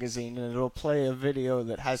the magazine, and it'll play a video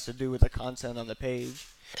that has to do with the content on the page.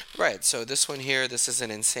 Right, so this one here, this is an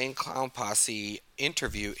Insane Clown Posse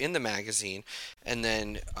interview in the magazine, and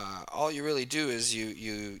then all you really do is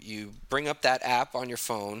you bring up that app on your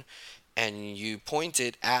phone, and you point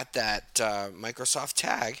it at that Microsoft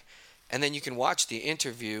tag, and then you can watch the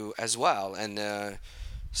interview as well, and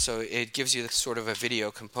so it gives you sort of a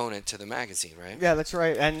video component to the magazine, right? Yeah, that's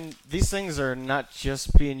right, and these things are not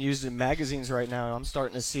just being used in magazines right now. I'm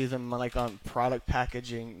starting to see them like on product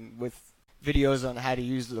packaging with videos on how to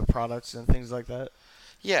use the products and things like that.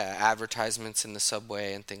 Yeah, advertisements in the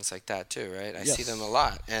subway and things like that too, right? I see them a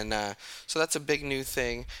lot, and so that's a big new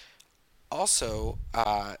thing. Also,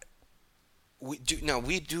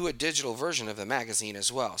 we do a digital version of the magazine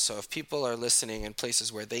as well. So if people are listening in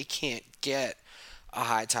places where they can't get a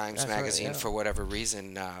High Times magazine for whatever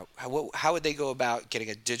reason, how would they go about getting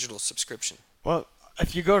a digital subscription? Well,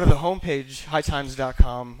 If you go to the homepage,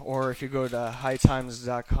 hightimes.com, or if you go to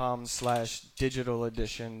hightimes.com/digital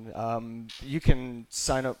edition, you can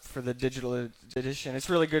sign up for the digital edition. It's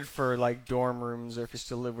really good for like dorm rooms, or if you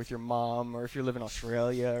still live with your mom, or if you live in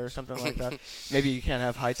Australia or something like that. Maybe you can't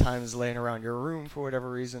have High Times laying around your room for whatever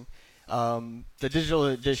reason. The digital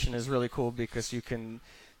edition is really cool because you can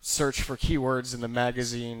search for keywords in the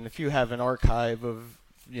magazine. If you have an archive of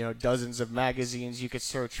dozens of magazines, you could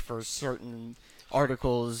search for certain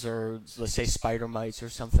articles, or let's say spider mites or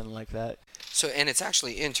something like that. So, and it's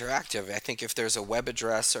actually interactive. I think if there's a web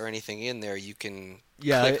address or anything in there, you can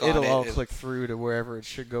click on it'll it. all click through to wherever it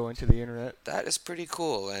should go into the internet. That is pretty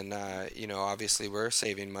cool. And, obviously we're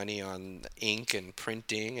saving money on ink and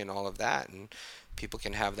printing and all of that. And people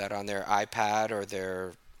can have that on their iPad or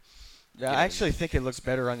their... Yeah, I actually think it looks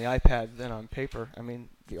better on the iPad than on paper. I mean,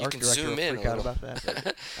 the art director will freak out about that.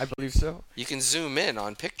 But I believe so. You can zoom in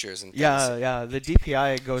on pictures and things. Yeah. The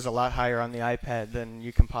DPI goes a lot higher on the iPad than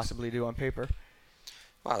you can possibly do on paper.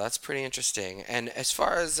 Wow, that's pretty interesting. And as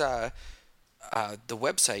far as the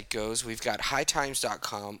website goes, we've got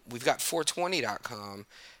hightimes.com, we've got 420.com,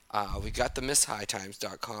 we've got the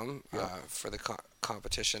misshightimes.com for the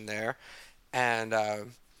competition there, and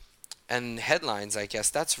headlines, I guess.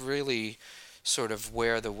 That's really sort of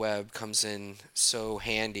where the web comes in so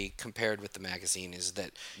handy compared with the magazine, is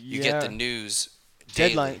that you get the news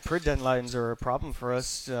daily. Print deadlines are a problem for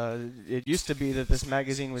us. It used to be that this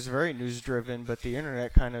magazine was very news-driven, but the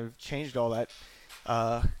internet kind of changed all that.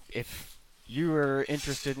 If you are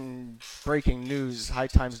interested in breaking news,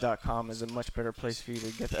 hightimes.com is a much better place for you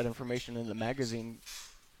to get that information than the magazine.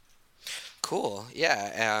 Cool,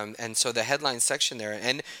 yeah, and so the headline section there,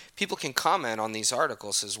 and people can comment on these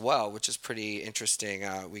articles as well, which is pretty interesting.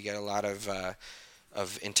 We get a lot of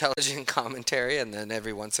intelligent commentary, and then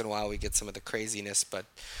every once in a while we get some of the craziness, but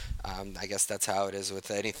I guess that's how it is with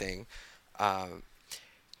anything.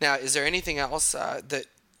 Now, is there anything else that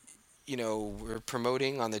we're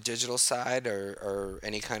promoting on the digital side, or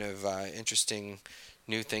any kind of interesting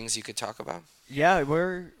new things you could talk about? Yeah,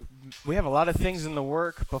 we have a lot of things in the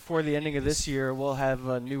work. Before the ending of this year, we'll have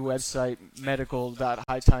a new website,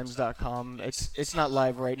 medical.hightimes.com. It's not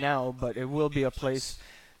live right now, but it will be a place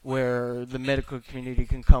where the medical community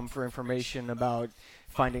can come for information about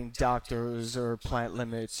finding doctors or plant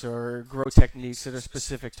limits or grow techniques that are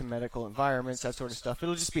specific to medical environments, that sort of stuff.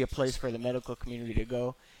 It'll just be a place for the medical community to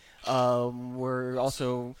go. We're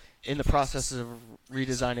also in the process of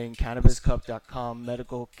redesigning cannabiscup.com,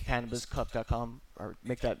 medicalcannabiscup.com, or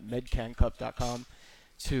make that medcancup.com,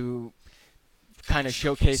 to kind of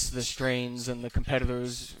showcase the strains and the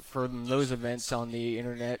competitors from those events on the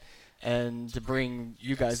internet, and to bring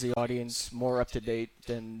you guys, the audience, more up-to-date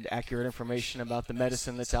and accurate information about the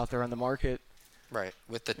medicine that's out there on the market. Right,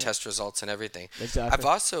 with the test results and everything. Exactly. I've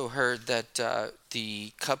also heard that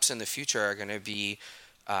the cups in the future are going to be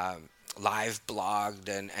live blogged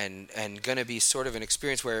and going to be sort of an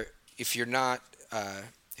experience where if you're not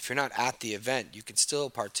at the event, you can still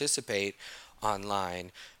participate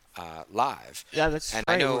online live. Yeah, that's and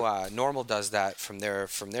right. I know Normal does that from their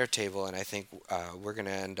table, and I think we're going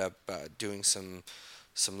to end up doing some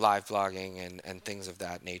live blogging and things of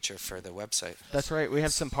that nature for the website. That's right. We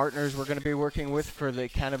have some partners we're going to be working with for the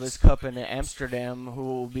Cannabis Cup in Amsterdam, who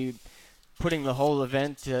will be putting the whole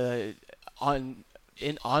event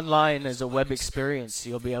online as a web experience.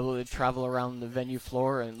 You'll be able to travel around the venue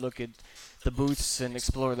floor and look at the booths and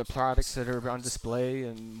explore the products that are on display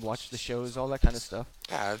and watch the shows, all that kind of stuff.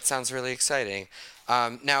 Yeah, that sounds really exciting.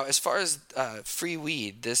 Now, as far as free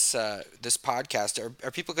weed, this podcast, are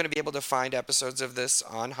people going to be able to find episodes of this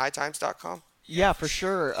on hightimes.com? Yeah, for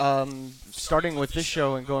sure. Starting with this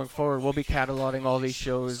show and going forward, we'll be cataloging all these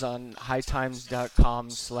shows on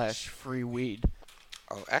hightimes.com/freeweed.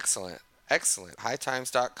 Oh, excellent. Excellent.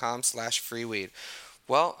 hightimes.com/freeweed.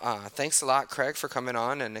 Well, thanks a lot, Craig, for coming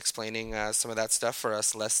on and explaining some of that stuff for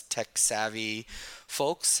us less tech-savvy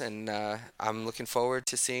folks, and I'm looking forward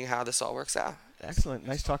to seeing how this all works out. Excellent.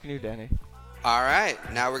 Nice talking to you, Danny. All right.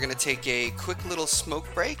 Now we're going to take a quick little smoke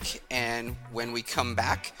break, and when we come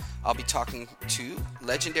back, I'll be talking to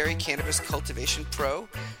legendary cannabis cultivation pro,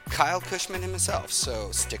 Kyle Kushman himself,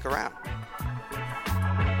 so stick around.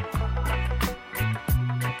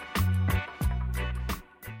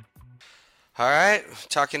 All right,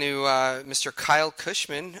 talking to Mr. Kyle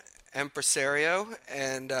Kushman, impresario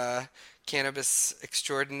and cannabis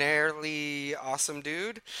extraordinarily awesome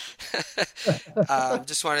dude.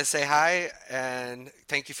 Just want to say hi and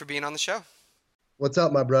thank you for being on the show. What's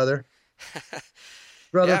up, my brother?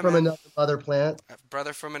 Brother from another mother plant.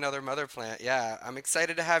 Brother from another mother plant. Yeah, I'm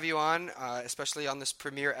excited to have you on, especially on this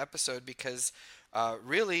premiere episode, because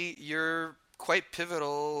really, you're quite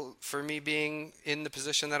pivotal for me being in the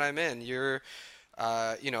position that I'm in. You're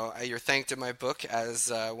thanked in my book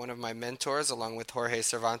as one of my mentors, along with Jorge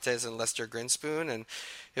Cervantes and Lester Grinspoon, and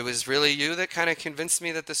it was really you that kind of convinced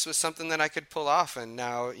me that this was something that I could pull off. And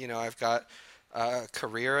now, I've got a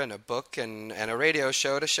career and a book and a radio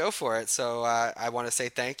show to show for it. So I want to say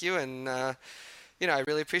thank you, and I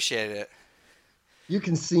really appreciate it. You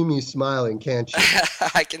can see me smiling, can't you?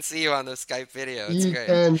 I can see you on the Skype video. It's You great.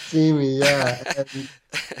 can see me, yeah. And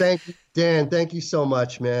thank you, Dan. Thank you so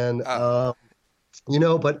much, man. But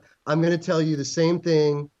I'm going to tell you the same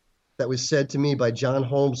thing that was said to me by John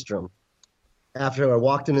Holmstrom after I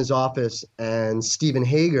walked in his office and Stephen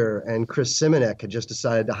Hager and Chris Simonek had just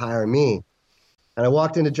decided to hire me. And I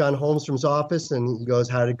walked into John Holmstrom's office and he goes,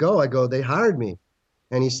 "How'd it go?" I go, "They hired me."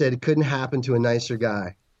 And he said, "It couldn't happen to a nicer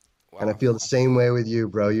guy." Wow. And I feel the same way with you,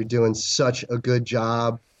 bro. You're doing such a good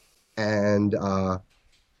job, and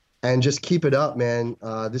just keep it up, man.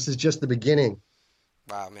 This is just the beginning.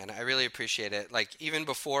 Wow, man, I really appreciate it. Like, even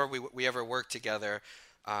before we ever worked together,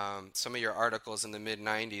 some of your articles in the mid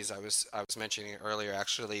 '90s, I was mentioning earlier,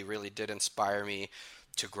 actually really did inspire me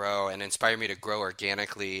to grow and inspire me to grow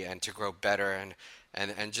organically and to grow better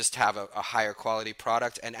and just have a higher quality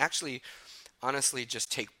product, and actually, honestly, just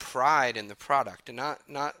take pride in the product and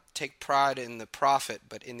not take pride in the profit,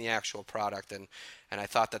 but in the actual product. And I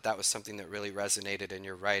thought that was something that really resonated in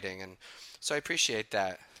your writing, and so I appreciate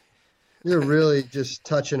that. You're really just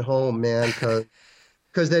touching home, man,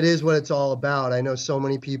 because that is what it's all about. I know so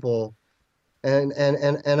many people, and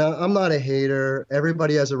I'm not a hater.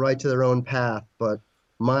 Everybody has a right to their own path, but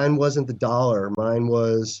mine wasn't the dollar. Mine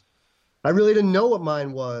was, I really didn't know what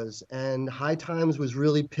mine was, and High Times was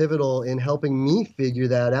really pivotal in helping me figure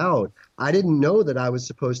that out. I didn't know that I was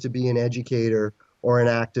supposed to be an educator or an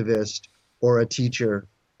activist or a teacher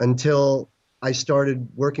until I started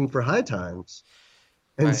working for High Times.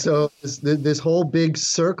 And Right. so this whole big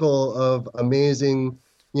circle of amazing,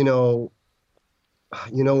 we're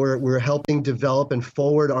helping develop and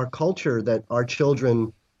forward our culture that our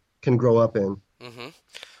children can grow up in. Mm-hmm.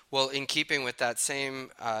 Well, in keeping with that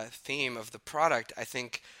same theme of the product, I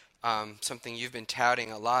think something you've been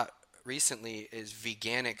touting a lot recently is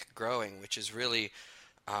veganic growing, which is really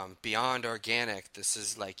beyond organic. This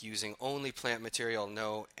is like using only plant material,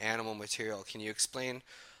 no animal material. Can you explain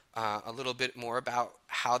a little bit more about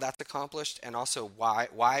how that's accomplished, and also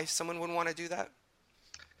why someone would want to do that?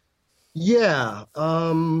 Yeah.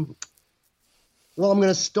 Well, I'm going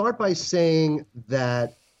to start by saying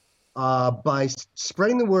that by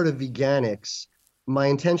spreading the word of veganics, my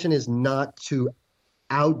intention is not to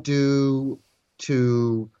outdo,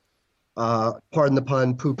 to, pardon the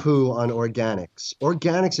pun, poo-poo on organics.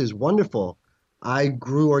 Organics is wonderful. I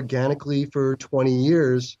grew organically for 20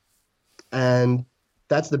 years, and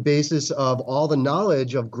that's the basis of all the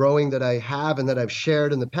knowledge of growing that I have and that I've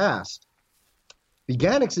shared in the past.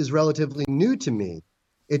 Veganics is relatively new to me.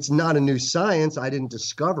 It's not a new science. I didn't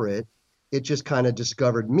discover it. It just kind of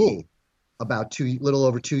discovered me about little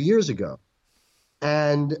over 2 years ago.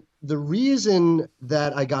 And the reason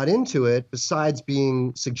that I got into it, besides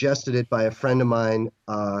being suggested it by a friend of mine,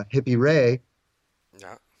 Hippie Ray,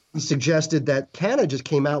 Yeah. he suggested that Canna just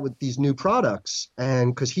came out with these new products,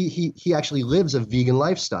 and because he actually lives a vegan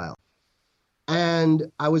lifestyle.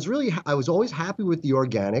 And I was always happy with the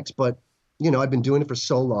organics, but I've been doing it for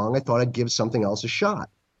so long, I thought I'd give something else a shot.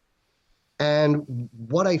 And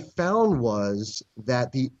what I found was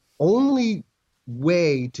that the only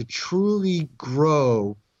way to truly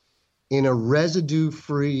grow in a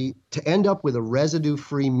residue-free, to end up with a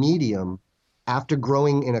residue-free medium after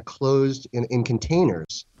growing in a closed, in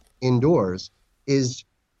containers indoors, is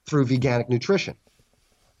through veganic nutrition.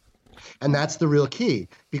 And that's the real key,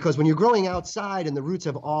 because when you're growing outside and the roots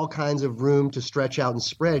have all kinds of room to stretch out and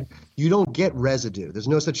spread, you don't get residue. There's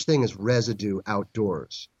no such thing as residue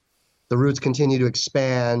outdoors. The roots continue to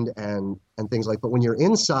expand and things like, but when you're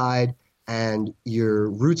inside and your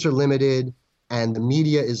roots are limited and the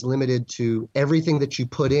media is limited to everything that you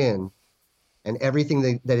put in and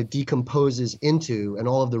everything that it decomposes into and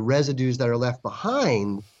all of the residues that are left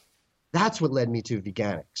behind, that's what led me to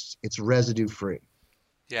veganics. It's residue free.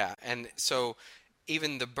 Yeah, and so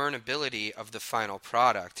even the burnability of the final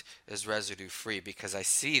product is residue free, because I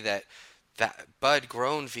see that bud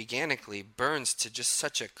grown veganically burns to just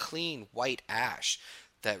such a clean white ash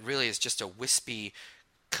that really is just a wispy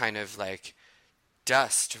kind of like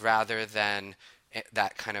dust rather than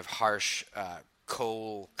that kind of harsh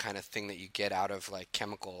coal kind of thing that you get out of like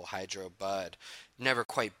chemical hydro bud never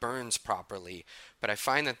quite burns properly. But I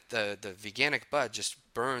find that the veganic bud just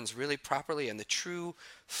burns really properly, and the true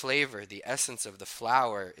flavor, the essence of the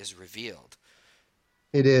flower is revealed.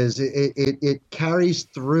 It is. It carries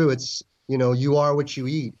through. It's, you are what you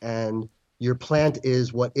eat, and your plant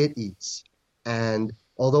is what it eats. And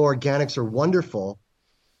although organics are wonderful,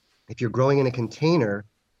 if you're growing in a container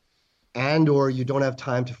and or you don't have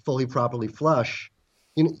time to fully properly flush,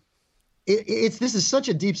 this is such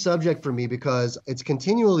a deep subject for me because it's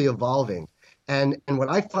continually evolving. And what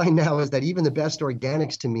I find now is that even the best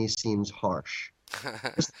organics to me seems harsh.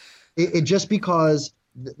 It just because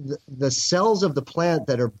the cells of the plant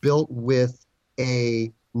that are built with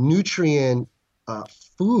a nutrient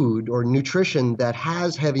food or nutrition that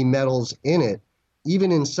has heavy metals in it,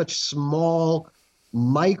 even in such small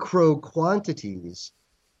micro quantities,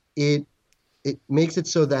 it makes it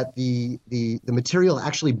so that the material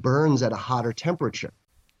actually burns at a hotter temperature.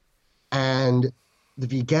 And the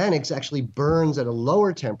veganics actually burns at a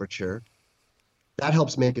lower temperature. That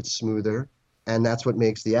helps make it smoother, and that's what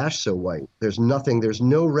makes the ash so white. There's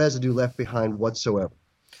no residue left behind whatsoever.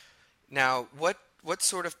 Now, what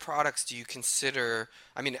sort of products do you consider?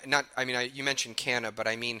 You mentioned canna, but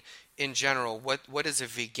I mean in general, what is a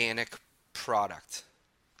veganic product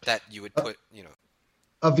that you would put,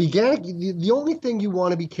 A veganic, the only thing you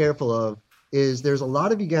want to be careful of is there's a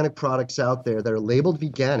lot of veganic products out there that are labeled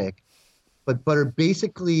veganic, but are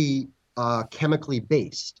basically chemically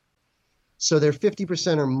based. So they're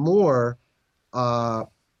 50% or more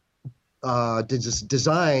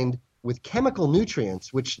designed with chemical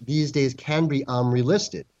nutrients, which these days can be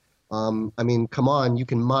listed. Come on, you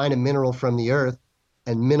can mine a mineral from the earth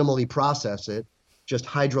and minimally process it, just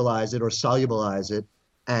hydrolyze it or solubilize it,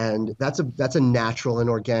 and that's a natural and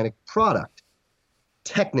organic product,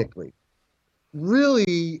 technically.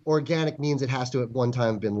 Really, organic means it has to at one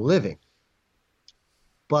time have been living.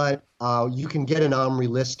 But you can get an OMRI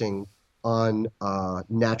listing on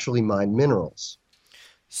naturally mined minerals.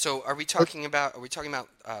 So are we talking about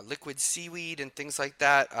liquid seaweed and things like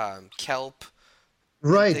that, kelp?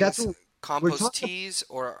 Right. Compost teas,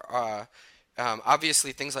 or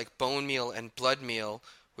obviously things like bone meal and blood meal,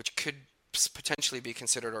 which could potentially be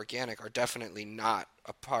considered organic, are definitely not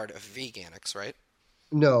a part of veganics, right?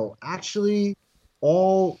 No, actually,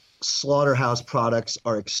 all slaughterhouse products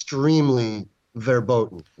are extremely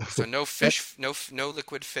verboten. So no fish, no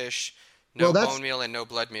liquid fish, no bone meal, and no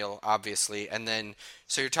blood meal, obviously. And then,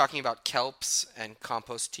 so you're talking about kelps and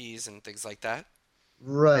compost teas and things like that?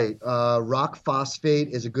 Right. Rock phosphate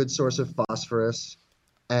is a good source of phosphorus.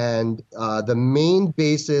 And the main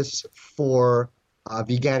basis for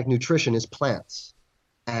veganic nutrition is plants.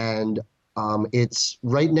 And it's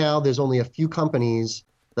right now, there's only a few companies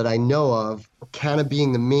that I know of, Canna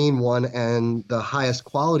being the main one and the highest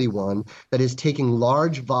quality one, that is taking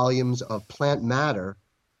large volumes of plant matter,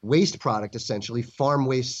 waste product essentially, farm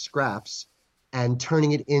waste scraps, and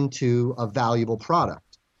turning it into a valuable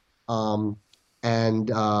product.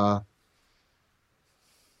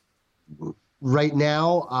 Right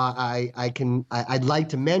now, I'd like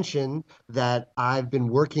to mention that I've been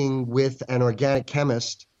working with an organic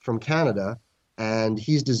chemist from Canada, and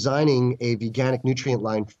he's designing a veganic nutrient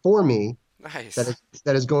line for me. Nice.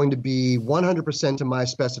 That is going to be 100% to my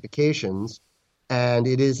specifications, and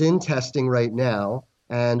it is in testing right now.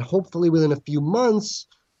 And hopefully within a few months,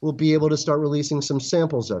 we'll be able to start releasing some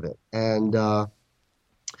samples of it. And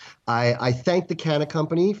I thank the Canna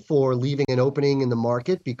Company for leaving an opening in the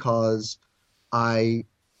market, because I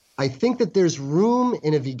think that there's room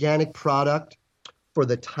in a veganic product for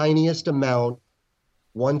the tiniest amount,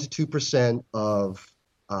 1 to 2% of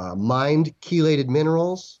mined chelated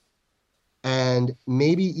minerals, and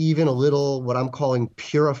maybe even a little what I'm calling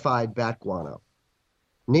purified bat guano.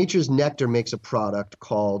 Nature's Nectar makes a product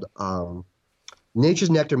called Nature's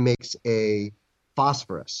Nectar makes a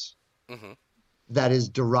phosphorus that is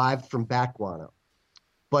derived from bat guano.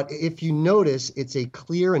 But if you notice, it's a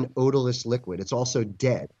clear and odorless liquid. It's also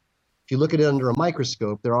dead. If you look at it under a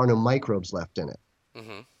microscope, there are no microbes left in it.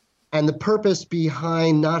 Mm-hmm. And the purpose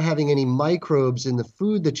behind not having any microbes in the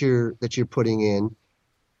food that you're putting in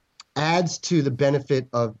adds to the benefit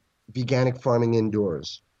of veganic farming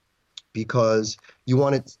indoors, because you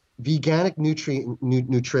want it. Veganic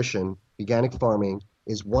nutrition, veganic farming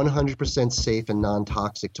is 100% safe and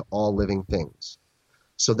non-toxic to all living things.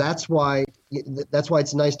 So that's why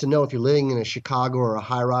it's nice to know if you're living in a Chicago or a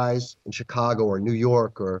high-rise in Chicago or New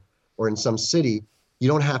York or in some city, you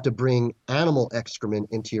don't have to bring animal excrement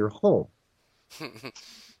into your home.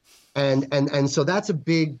 and so that's a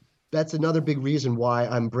big that's another big reason why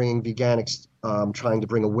I'm bringing Veganics, trying to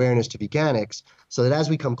bring awareness to Veganics, so that as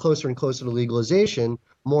we come closer and closer to legalization,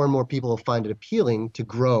 more and more people will find it appealing to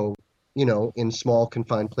grow, in small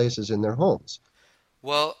confined places in their homes.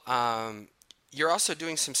 Well, you're also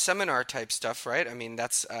doing some seminar type stuff, right? I mean,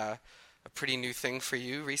 that's a pretty new thing for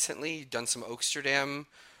you recently. You've done some Oaksterdam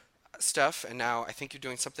stuff, and now I think you're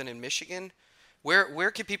doing something in Michigan.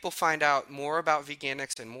 Where can people find out more about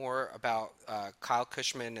Veganics and more about Kyle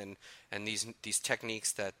Kushman and these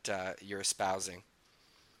techniques that you're espousing?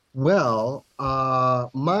 Well,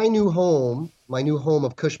 my new home of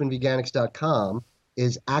CushmanVeganics.com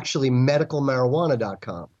is actually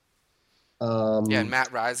medicalmarijuana.com. Yeah, and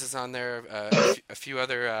Matt Rise is on there. A few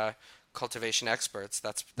other cultivation experts.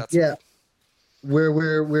 That's yeah.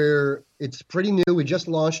 We're it's pretty new. We just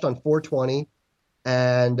launched on 4/20,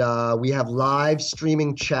 and we have live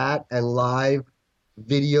streaming chat and live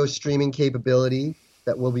video streaming capability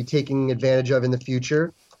that we'll be taking advantage of in the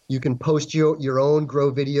future. You can post your own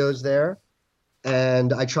grow videos there,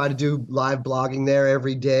 and I try to do live blogging there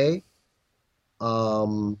every day.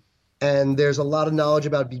 And there's a lot of knowledge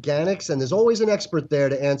about Veganics, and there's always an expert there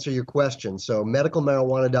to answer your questions. So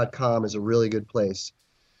medicalmarijuana.com is a really good place.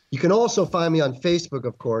 You can also find me on Facebook,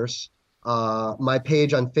 of course. My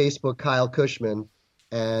page on Facebook, Kyle Kushman,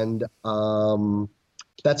 and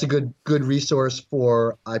that's a good resource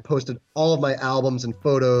for. I posted all of my albums and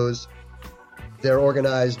photos. They're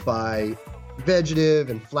organized by vegetative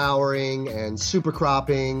and flowering and super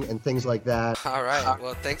cropping and things like that. All right.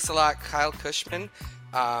 Well, thanks a lot, Kyle Kushman.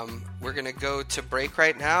 We're going to go to break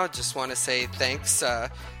right now. Just want to say thanks to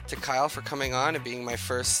Kyle for coming on and being my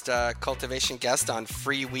first cultivation guest on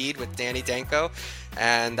Free Weed with Danny Danko.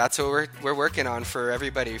 And that's what we're working on for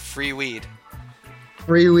everybody, Free Weed.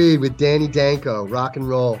 Free Weed with Danny Danko. Rock and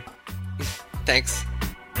roll. Thanks.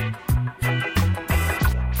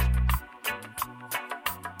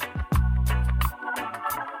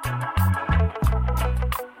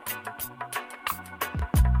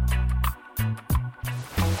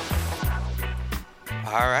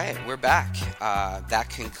 All right, we're back. That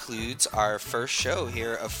concludes our first show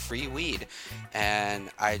here of Free Weed. And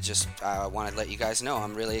I just want to let you guys know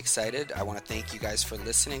I'm really excited. I want to thank you guys for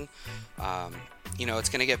listening. It's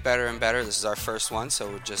going to get better and better. This is our first one, so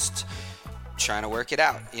we're just trying to work it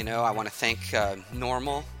out. I want to thank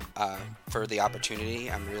Normal for the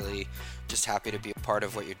opportunity. I'm really just happy to be a part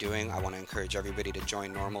of what you're doing. I want to encourage everybody to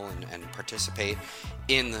join Normal and participate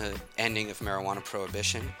in the ending of marijuana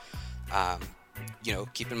prohibition.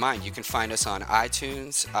 Keep in mind, you can find us on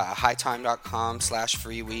iTunes,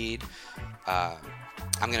 hightime.com/freeweed.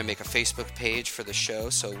 I'm going to make a Facebook page for the show,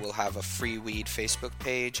 so we'll have a Free Weed Facebook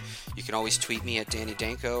page. You can always tweet me at Danny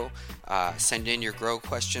Danko. Send in your grow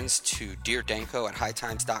questions to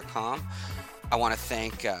deardanko@hightimes.com. I want to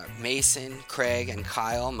thank Mason, Craig, and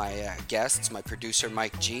Kyle, my guests, my producer,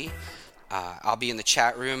 Mike G. I'll be in the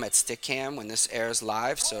chat room at Stickcam when this airs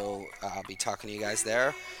live, so I'll be talking to you guys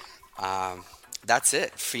there. That's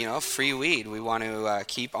it. Free weed. We want to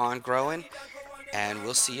keep on growing, and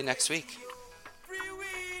we'll see you next week. Free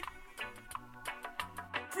weed.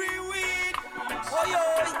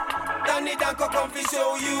 Danny Danko come to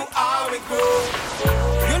show you how we grow.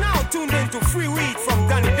 You're now tuned into Free Weed from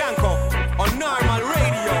Danny Danko on Normal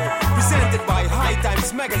Radio, presented by High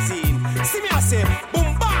Times Magazine. See me I say,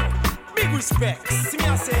 boom bang, big respect. See me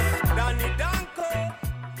I say, Danny Danko.